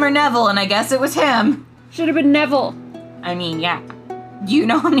either him or Neville, and I guess it was him. Should have been Neville. I mean, yeah. Do you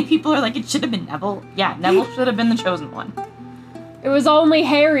know how many people are like, it should have been Neville? Yeah, Neville should have been the chosen one. It was only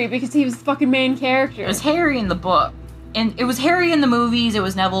Harry because he was the fucking main character. It was Harry in the book. And it was Harry in the movies, it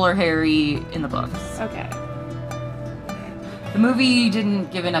was Neville or Harry in the books. Okay. The movie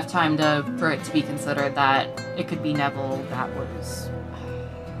didn't give enough time for it to be considered that it could be Neville that was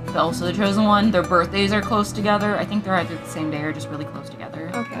also the chosen one. Their birthdays are close together. I think they're either the same day or just really close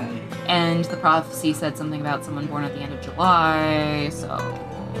together. Okay. And the prophecy said something about someone born at the end of July, so...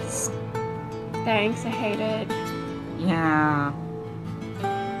 Thanks, I hate it. Yeah.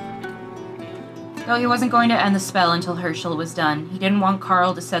 Though he wasn't going to end the spell until Herschel was done. He didn't want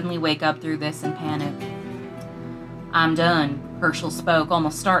Carl to suddenly wake up through this and panic. I'm done, Herschel spoke,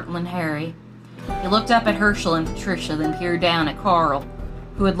 almost startling Harry. He looked up at Herschel and Patricia, then peered down at Carl,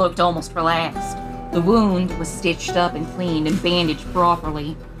 who had looked almost relaxed. The wound was stitched up and cleaned and bandaged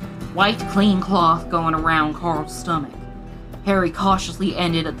properly. White, clean cloth going around Carl's stomach. Harry cautiously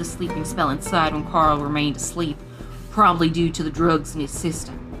ended the sleeping spell inside when Carl remained asleep, probably due to the drugs in his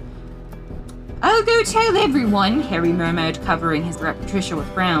system. I'll go tell everyone, Harry murmured, covering his threat. Patricia was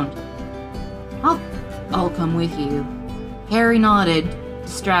frowned. I'll come with you. Harry nodded,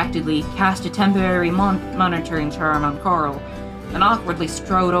 distractedly, cast a temporary monitoring charm on Carl, then awkwardly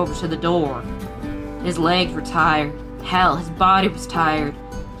strode over to the door. His legs were tired. Hell, his body was tired.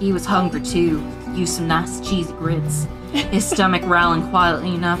 He was hungry too. Used some nice cheesy grits. His stomach growling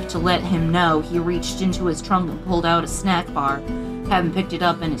quietly enough to let him know. He reached into his trunk and pulled out a snack bar, having picked it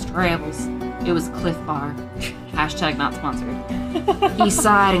up in his travels. It was a Cliff Bar. Hashtag not sponsored. He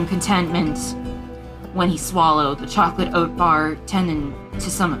sighed in contentment when he swallowed the chocolate oat bar, tending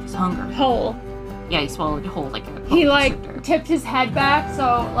to some of his hunger. Whole. Yeah, he swallowed it whole like a He, constrictor. tipped his head back, so,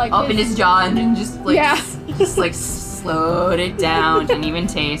 Up in his jaw and then just, Yeah. slowed it down, didn't even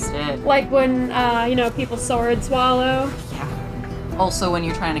taste it. like when, people sword swallow. Yeah. Also when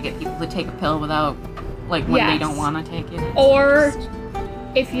you're trying to get people to take a pill without, when they Yes. don't want to take it. Or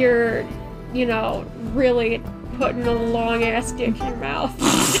if you're, really putting a long-ass dick in your mouth.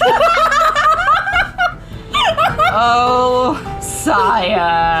 Oh,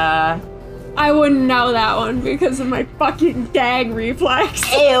 Saya. I wouldn't know that one because of my fucking gag reflex.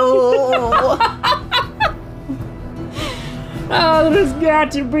 Ew. Oh, there's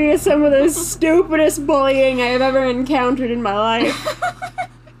got to be some of the stupidest bullying I've ever encountered in my life.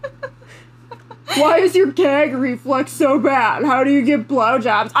 Why is your gag reflex so bad? How do you get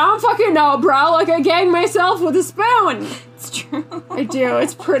blowjobs? I don't fucking know, bro. Like, I gag myself with a spoon. It's true. I do.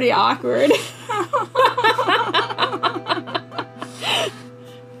 It's pretty awkward.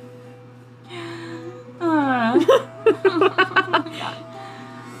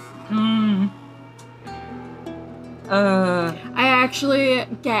 I actually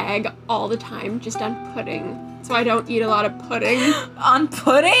gag all the time just on pudding, so I don't eat a lot of pudding. On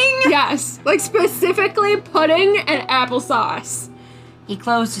pudding? Yes, specifically pudding and applesauce. He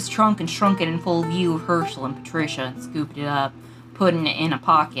closed his trunk and shrunk it in full view of Herschel and Patricia and scooped it up, putting it in a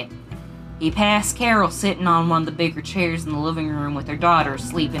pocket. He passed Carol sitting on one of the bigger chairs in the living room with her daughter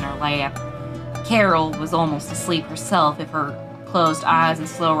asleep in her lap. Carol was almost asleep herself if her closed eyes and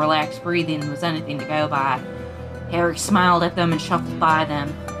slow, relaxed breathing was anything to go by. Harry smiled at them and shuffled by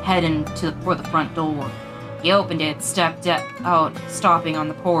them, heading for the front door. He opened it, stepped out, stopping on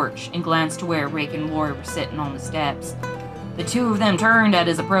the porch, and glanced to where Rick and Lori were sitting on the steps. The two of them turned at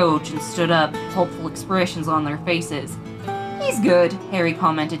his approach and stood up, hopeful expressions on their faces. He's good, Harry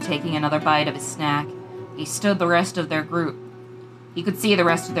commented, taking another bite of his snack. He stood the rest of their group. He could see the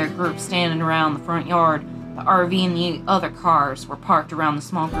rest of their group standing around the front yard. The RV and the other cars were parked around the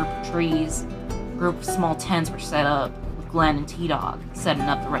small group of trees. A group of small tents were set up, with Glenn and T-Dog setting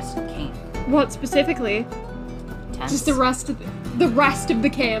up the rest of the camp. What specifically? Tents. Just the rest of the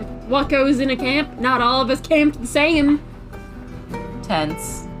camp. What goes in a camp? Not all of us camped the same.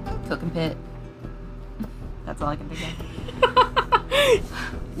 Tents. Cooking pit. That's all I can think of.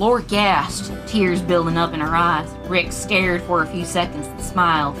 Lori gasped, tears building up in her eyes. Rick stared for a few seconds and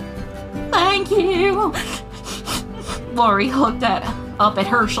smiled. Thank you. Lori looked up at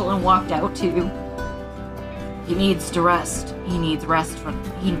Herschel and walked out too. He needs to rest. He needs rest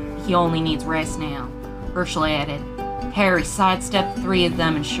he only needs rest now, Herschel added. Harry sidestepped the three of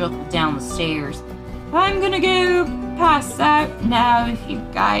them and shuffled down the stairs. I'm gonna go pass out now if you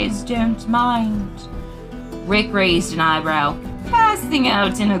guys don't mind. Rick raised an eyebrow. Passing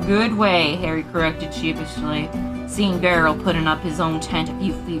out in a good way, Harry corrected sheepishly, seeing Daryl putting up his own tent a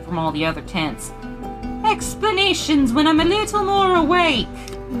few feet from all the other tents. Explanations when I'm a little more awake.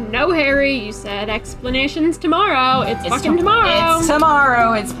 No, Harry, you said explanations tomorrow. It's fucking tomorrow. It's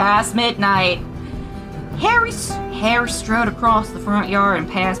tomorrow. It's past midnight. Harry strode across the front yard and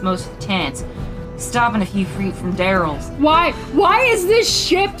past most of the tents, stopping a few feet from Daryl's. Why is this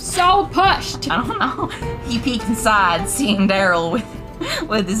ship so pushed? I don't know. He peeked inside, seeing Daryl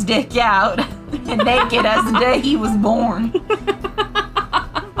with his dick out and naked as the day he was born.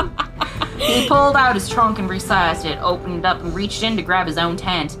 He pulled out his trunk and resized it, opened it up, and reached in to grab his own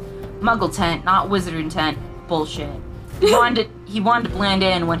tent. Muggle tent, not wizarding tent. Bullshit. He wanted to blend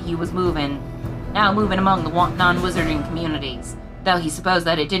in when he was moving among the non-wizarding communities, though he supposed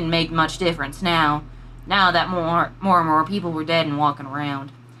that it didn't make much difference now that more and more people were dead and walking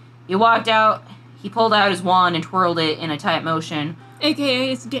around. He walked out, he pulled out his wand and twirled it in a tight motion. AKA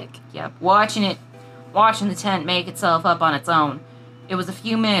his dick. Yep, watching the tent make itself up on its own. It was a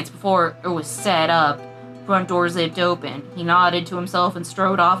few minutes before it was set up. Front door zipped open. He nodded to himself and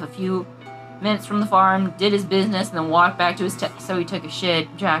strode off a few minutes from the farm, did his business, and then walked back to his tent. So he took a shit,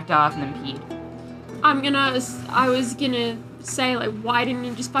 jacked off, and then peed. I was gonna say, like, why didn't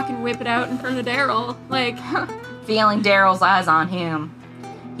you just fucking whip it out in front of Daryl? Like, Feeling Daryl's eyes on him,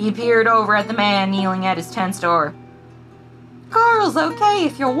 he peered over at the man kneeling at his tent door. Carl's okay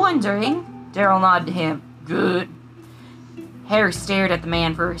if you're wondering. Daryl nodded to him. Good. Harry stared at the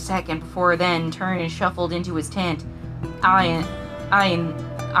man for a second before then turned and shuffled into his tent, eyeing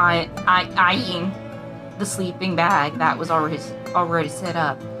the sleeping bag that was already set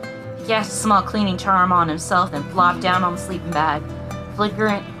up. He cast a small cleaning charm on himself, then flopped down on the sleeping bag,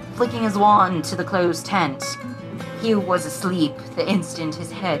 flicking his wand to the closed tent. He was asleep the instant his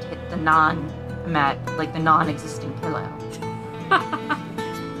head hit the non-existing pillow.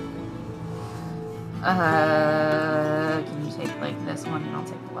 Can you take, like, this one, and I'll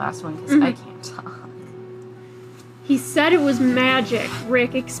take the last one, because I can't talk. he said it was magic,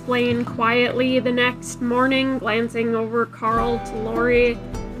 Rick explained quietly the next morning, glancing over Carl to Lori.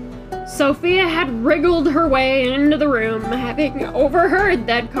 Sophia had wriggled her way into the room, having overheard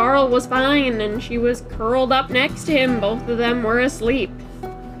that Carl was fine, and she was curled up next to him. Both of them were asleep.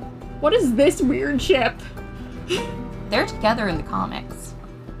 What is this weird ship? They're together in the comics.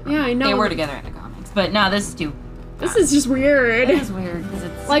 Yeah, I know. They were together in the comics, but no, this is too... This is just weird. It is weird, because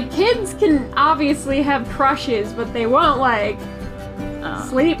it's... Like, kids can obviously have crushes, but they won't, like,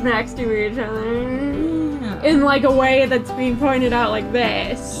 sleep next to each other. In, like, a way that's being pointed out like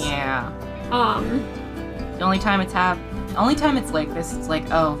this. Yeah. The only time it's like this, it's like,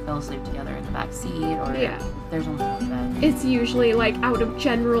 oh, fell asleep together in the back seat, or there's only one bed. It's usually, like, out of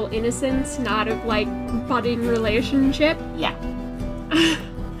general innocence, not of, like, budding relationship. Yeah.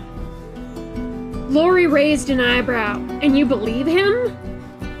 Lori raised an eyebrow. And you believe him?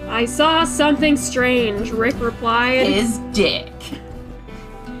 I saw something strange, Rick replied. His dick.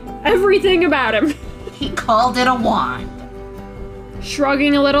 Everything about him. He called it a wand.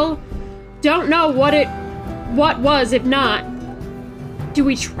 Shrugging a little. Don't know what was if not. Do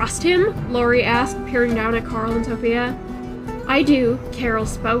we trust him? Lori asked, peering down at Carl and Sophia. I do, Carol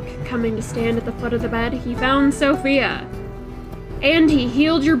spoke, coming to stand at the foot of the bed. He found Sophia. And he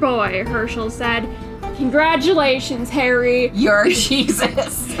healed your boy, Herschel said. Congratulations, Harry. You're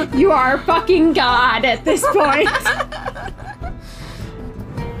Jesus. You are fucking God at this point.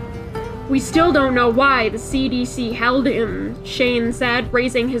 We still don't know why the CDC held him, Shane said,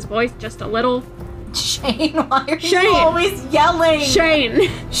 raising his voice just a little. Shane, why are you always yelling?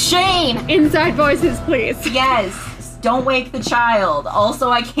 Shane. Shane. Inside voices, please. Yes. Don't wake the child. Also,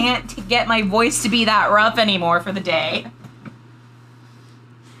 I can't get my voice to be that rough anymore for the day.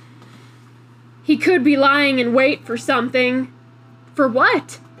 He could be lying in wait for something. For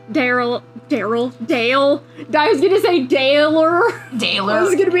what? Dale. I was gonna say Daler. Daler. This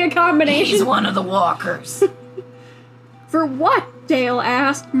is gonna be a combination. He's one of the walkers. For what? Dale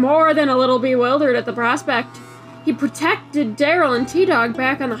asked, more than a little bewildered at the prospect. He protected Daryl and T-Dog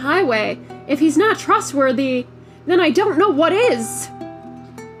back on the highway. If he's not trustworthy, then I don't know what is.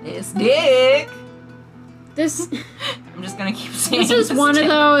 This dick. This... I'm just gonna keep saying This is one of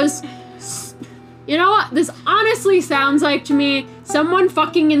those. You know what? This honestly sounds like to me someone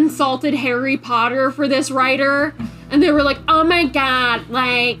fucking insulted Harry Potter for this writer, and they were like, "Oh my god,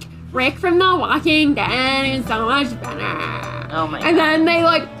 like Rick from The Walking Dead is so much better." Oh my god. And then they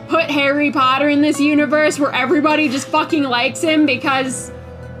like put Harry Potter in this universe where everybody just fucking likes him because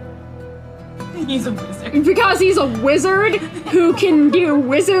He's a wizard. he's a wizard who can do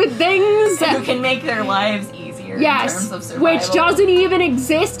wizard things. Who can make their lives easier in Yes, terms of survival. which doesn't even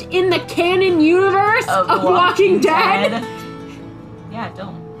exist in the canon universe Of of The Walking Dead. Yeah,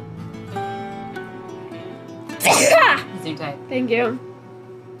 don't. Gesundheit. Thank you.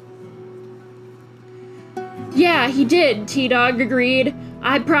 Yeah, he did, T-Dog agreed.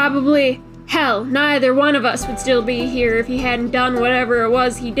 Hell, neither one of us would still be here if he hadn't done whatever it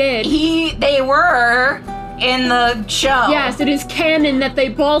was he did. They were in the show. Yes, it is canon that they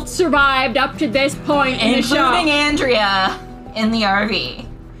both survived up to this point in the show. Including Andrea in the RV.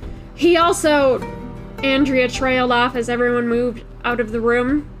 Andrea trailed off as everyone moved out of the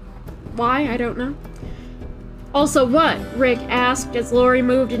room. Why? I don't know. Also what? Rick asked as Lori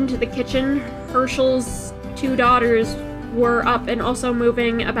moved into the kitchen. Herschel's 2 daughters were up and also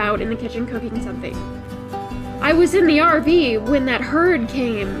moving about in the kitchen cooking something. I was in the RV when that herd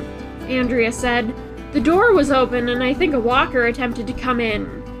came, Andrea said. The door was open and I think a walker attempted to come in.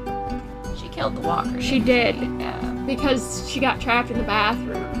 She killed the walker. She did, Yeah. because she got trapped in the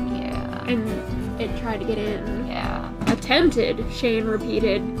bathroom Yeah. and it tried to get in. Yeah. Attempted, Shane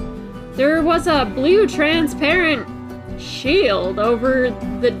repeated. There was a blue transparent shield over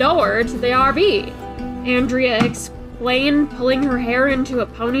the door to the RV. Andrea explained, pulling her hair into a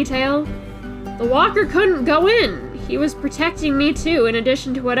ponytail. The walker couldn't go in. He was protecting me too, in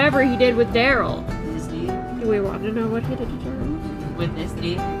addition to whatever he did with Daryl. This dude. Do we want to know what he did to Daryl? With this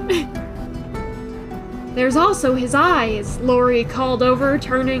dude. There's also his eyes, Lori called over,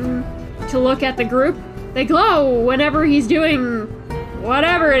 turning to look at the group. They glow whenever he's doing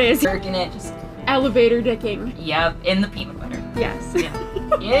whatever it is. Jerking it, just. Elevator dicking. Yep, in the peanut butter. Yes.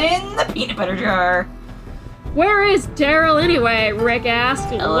 In the peanut butter jar. Where is Daryl anyway? Rick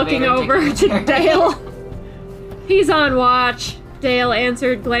asked, looking Elevator over dicking to jar. Dale. He's on watch, Dale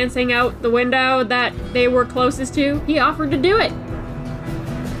answered, glancing out the window that they were closest to. He offered to do it.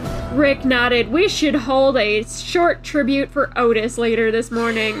 Rick nodded. We should hold a short tribute for Otis later this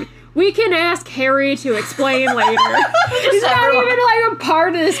morning. We can ask Harry to explain later. He's not everyone. even like a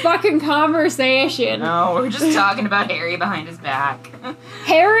part of this fucking conversation. No, we're just talking about Harry behind his back.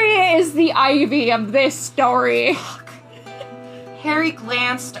 Harry is the Ivy of this story. Harry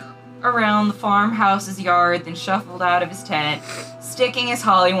glanced around the farmhouse's yard, then shuffled out of his tent, sticking his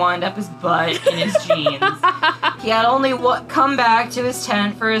holly wand up his butt in his jeans. He had only come back to his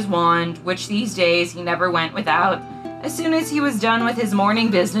tent for his wand, which these days he never went without. As soon as he was done with his morning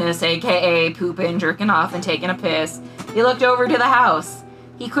business, aka pooping, jerking off, and taking a piss, he looked over to the house.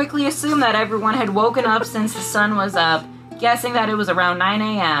 He quickly assumed that everyone had woken up since the sun was up, guessing that it was around 9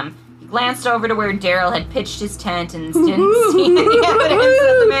 a.m. He glanced over to where Daryl had pitched his tent and didn't see any evidence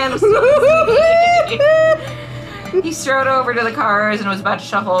that the man was still asleep. He strode over to the cars and was about to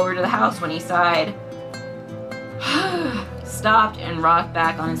shuffle over to the house when he sighed. Stopped and rocked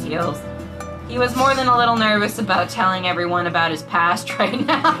back on his heels. He was more than a little nervous about telling everyone about his past right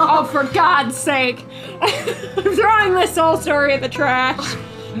now. Oh, for God's sake. I'm throwing this whole story at the trash.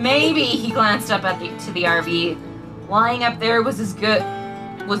 Maybe he glanced up to the RV. Lying up there was good,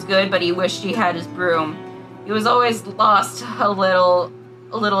 but he wished he had his broom. He was always lost a little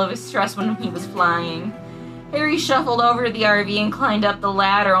of his stress when he was flying. Harry shuffled over to the RV and climbed up the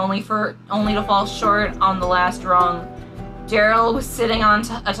ladder, only to fall short on the last rung. Daryl was sitting on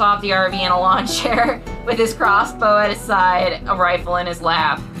atop the RV in a lawn chair with his crossbow at his side, a rifle in his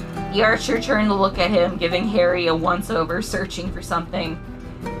lap. The archer turned to look at him, giving Harry a once-over, searching for something.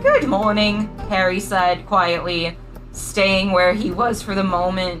 Good morning, Harry said quietly, staying where he was for the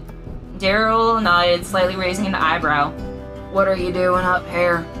moment. Daryl nodded, slightly raising an eyebrow. What are you doing up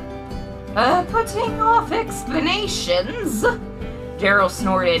here? Putting off explanations. Daryl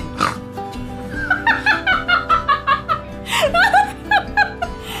snorted.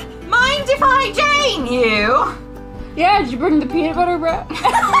 Mind if I join you? Yeah, did you bring the peanut butter bread? Here,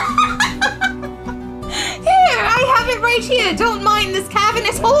 I have it right here. Don't mind this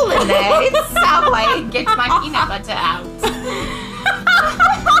cavernous hole in there. It's how I get my peanut butter out.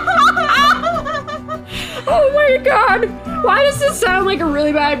 Oh my god! Why does this sound like a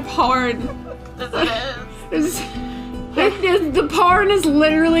really bad porn? Yes, it is. The porn is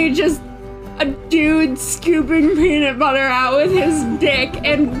literally just a dude scooping peanut butter out with his dick,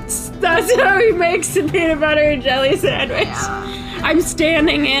 and that's how he makes the peanut butter and jelly sandwich. Yeah. I'm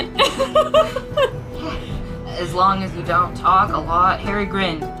standing it. As long as you don't talk a lot, Harry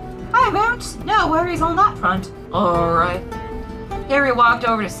grinned. I won't. No worries on that front. Alright. Harry walked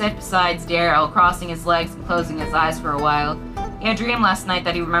over to sit beside Daryl, crossing his legs and closing his eyes for a while. He had a dream last night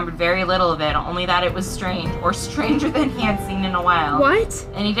that he remembered very little of it, only that it was strange, or stranger than he had seen in a while. What?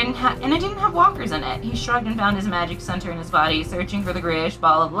 And it didn't have walkers in it. He shrugged and found his magic center in his body, searching for the grayish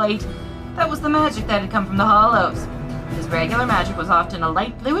ball of light. That was the magic that had come from the hollows. His regular magic was often a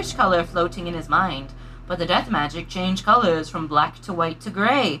light bluish color floating in his mind, but the death magic changed colors from black to white to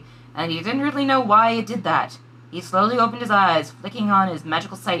gray, and he didn't really know why it did that. He slowly opened his eyes, flicking on his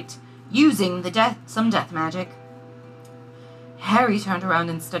magical sight, using some death magic. Harry turned around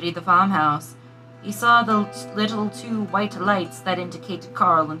and studied the farmhouse. He saw the little 2 white lights that indicated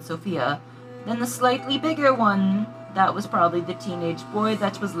Carl and Sophia, then the slightly bigger one that was probably the teenage boy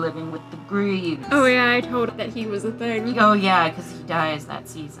that was living with the Greaves. Oh yeah, I told it that he was a thing. Oh yeah, because he dies that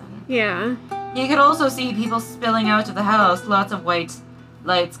season. Yeah. He could also see people spilling out of the house, lots of white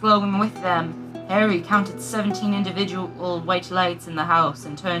lights glowing with them. Harry counted 17 individual white lights in the house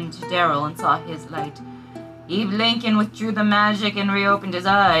and turned to Daryl and saw his light. He blinked and withdrew the magic and reopened his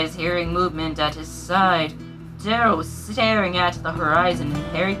eyes, hearing movement at his side. Daryl was staring at the horizon, and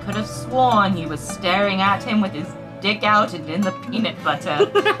Harry could have sworn he was staring at him with his dick out and in the peanut butter.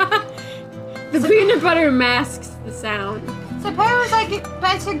 The peanut butter masks the sound. Suppose I get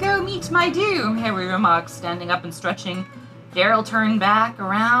better go meet my doom, Harry remarked, standing up and stretching. Daryl turned back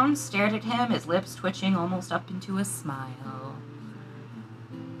around, stared at him, his lips twitching almost up into a smile.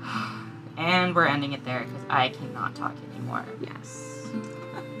 And we're ending it there because I cannot talk anymore. Yes.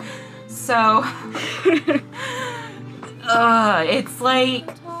 So, it's like,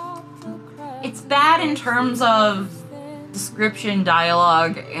 it's bad in terms of description,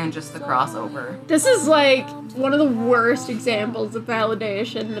 dialogue, and just the crossover. This is like one of the worst examples of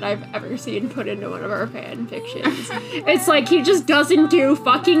validation that I've ever seen put into one of our fan fictions. It's like he just doesn't do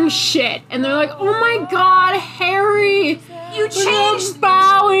fucking shit, and they're like, "Oh my god, Harry, You changed,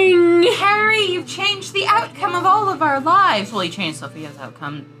 bowing." Harry, you've changed the outcome of all of our lives. Well, he changed Sophia's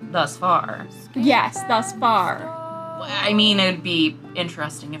outcome thus far. Yes, thus far. I mean, it'd be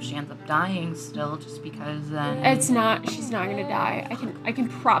interesting if she ends up dying still, just because then... She's not gonna die. I can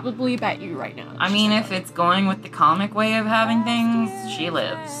probably bet you right now. I mean, if it's going with the comic way of having things, she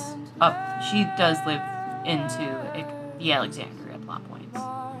lives. She does live into the Alexandria plot points.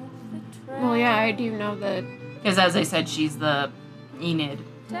 Well, yeah, I do know that. Because as I said, she's the Enid.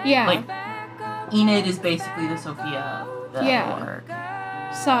 Yeah. Like, Enid is basically the Sophia that work.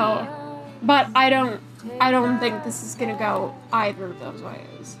 So, but I don't think this is gonna go either of those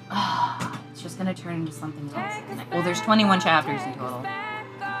ways. It's just gonna turn into something else. Well, there's 21 chapters in total.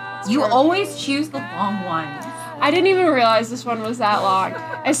 You always choose the long ones. I didn't even realize this one was that long.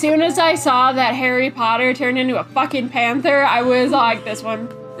 As soon as I saw that Harry Potter turned into a fucking panther, I was like, this one.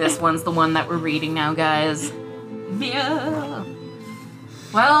 This one's the one that we're reading now, guys. Yeah.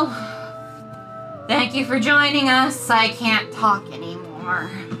 Well, thank you for joining us. I can't talk anymore.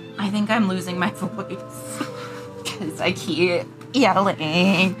 I think I'm losing my voice. Because I keep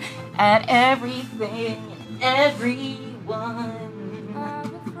yelling at everything and everyone. I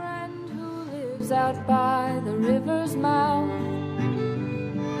have a friend who lives out by the river's mouth.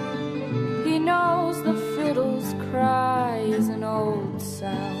 He knows the fiddle's cry is an old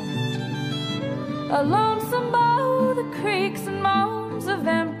sound. A lonesome bow, the creaks and moans of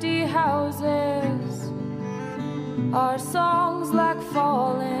empty houses are songs like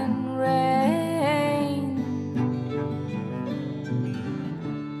falling rain.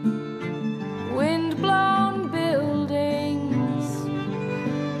 Wind-blown buildings,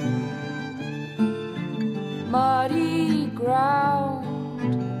 muddy ground,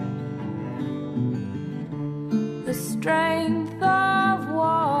 the strength of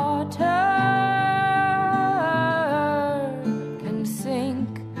water can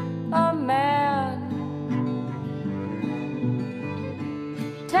sink a man.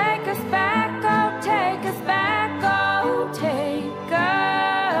 Take us back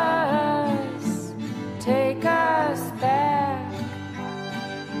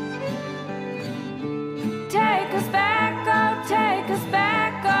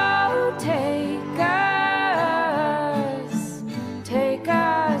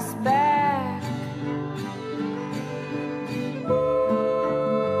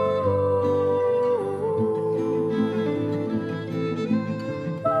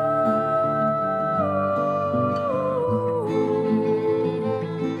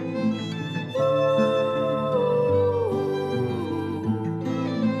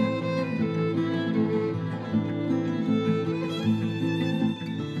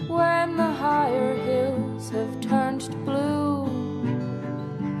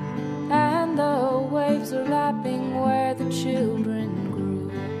fields are lapping where the children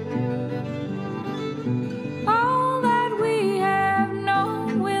grew. All that we have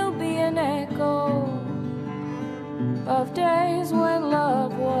known will be an echo of days when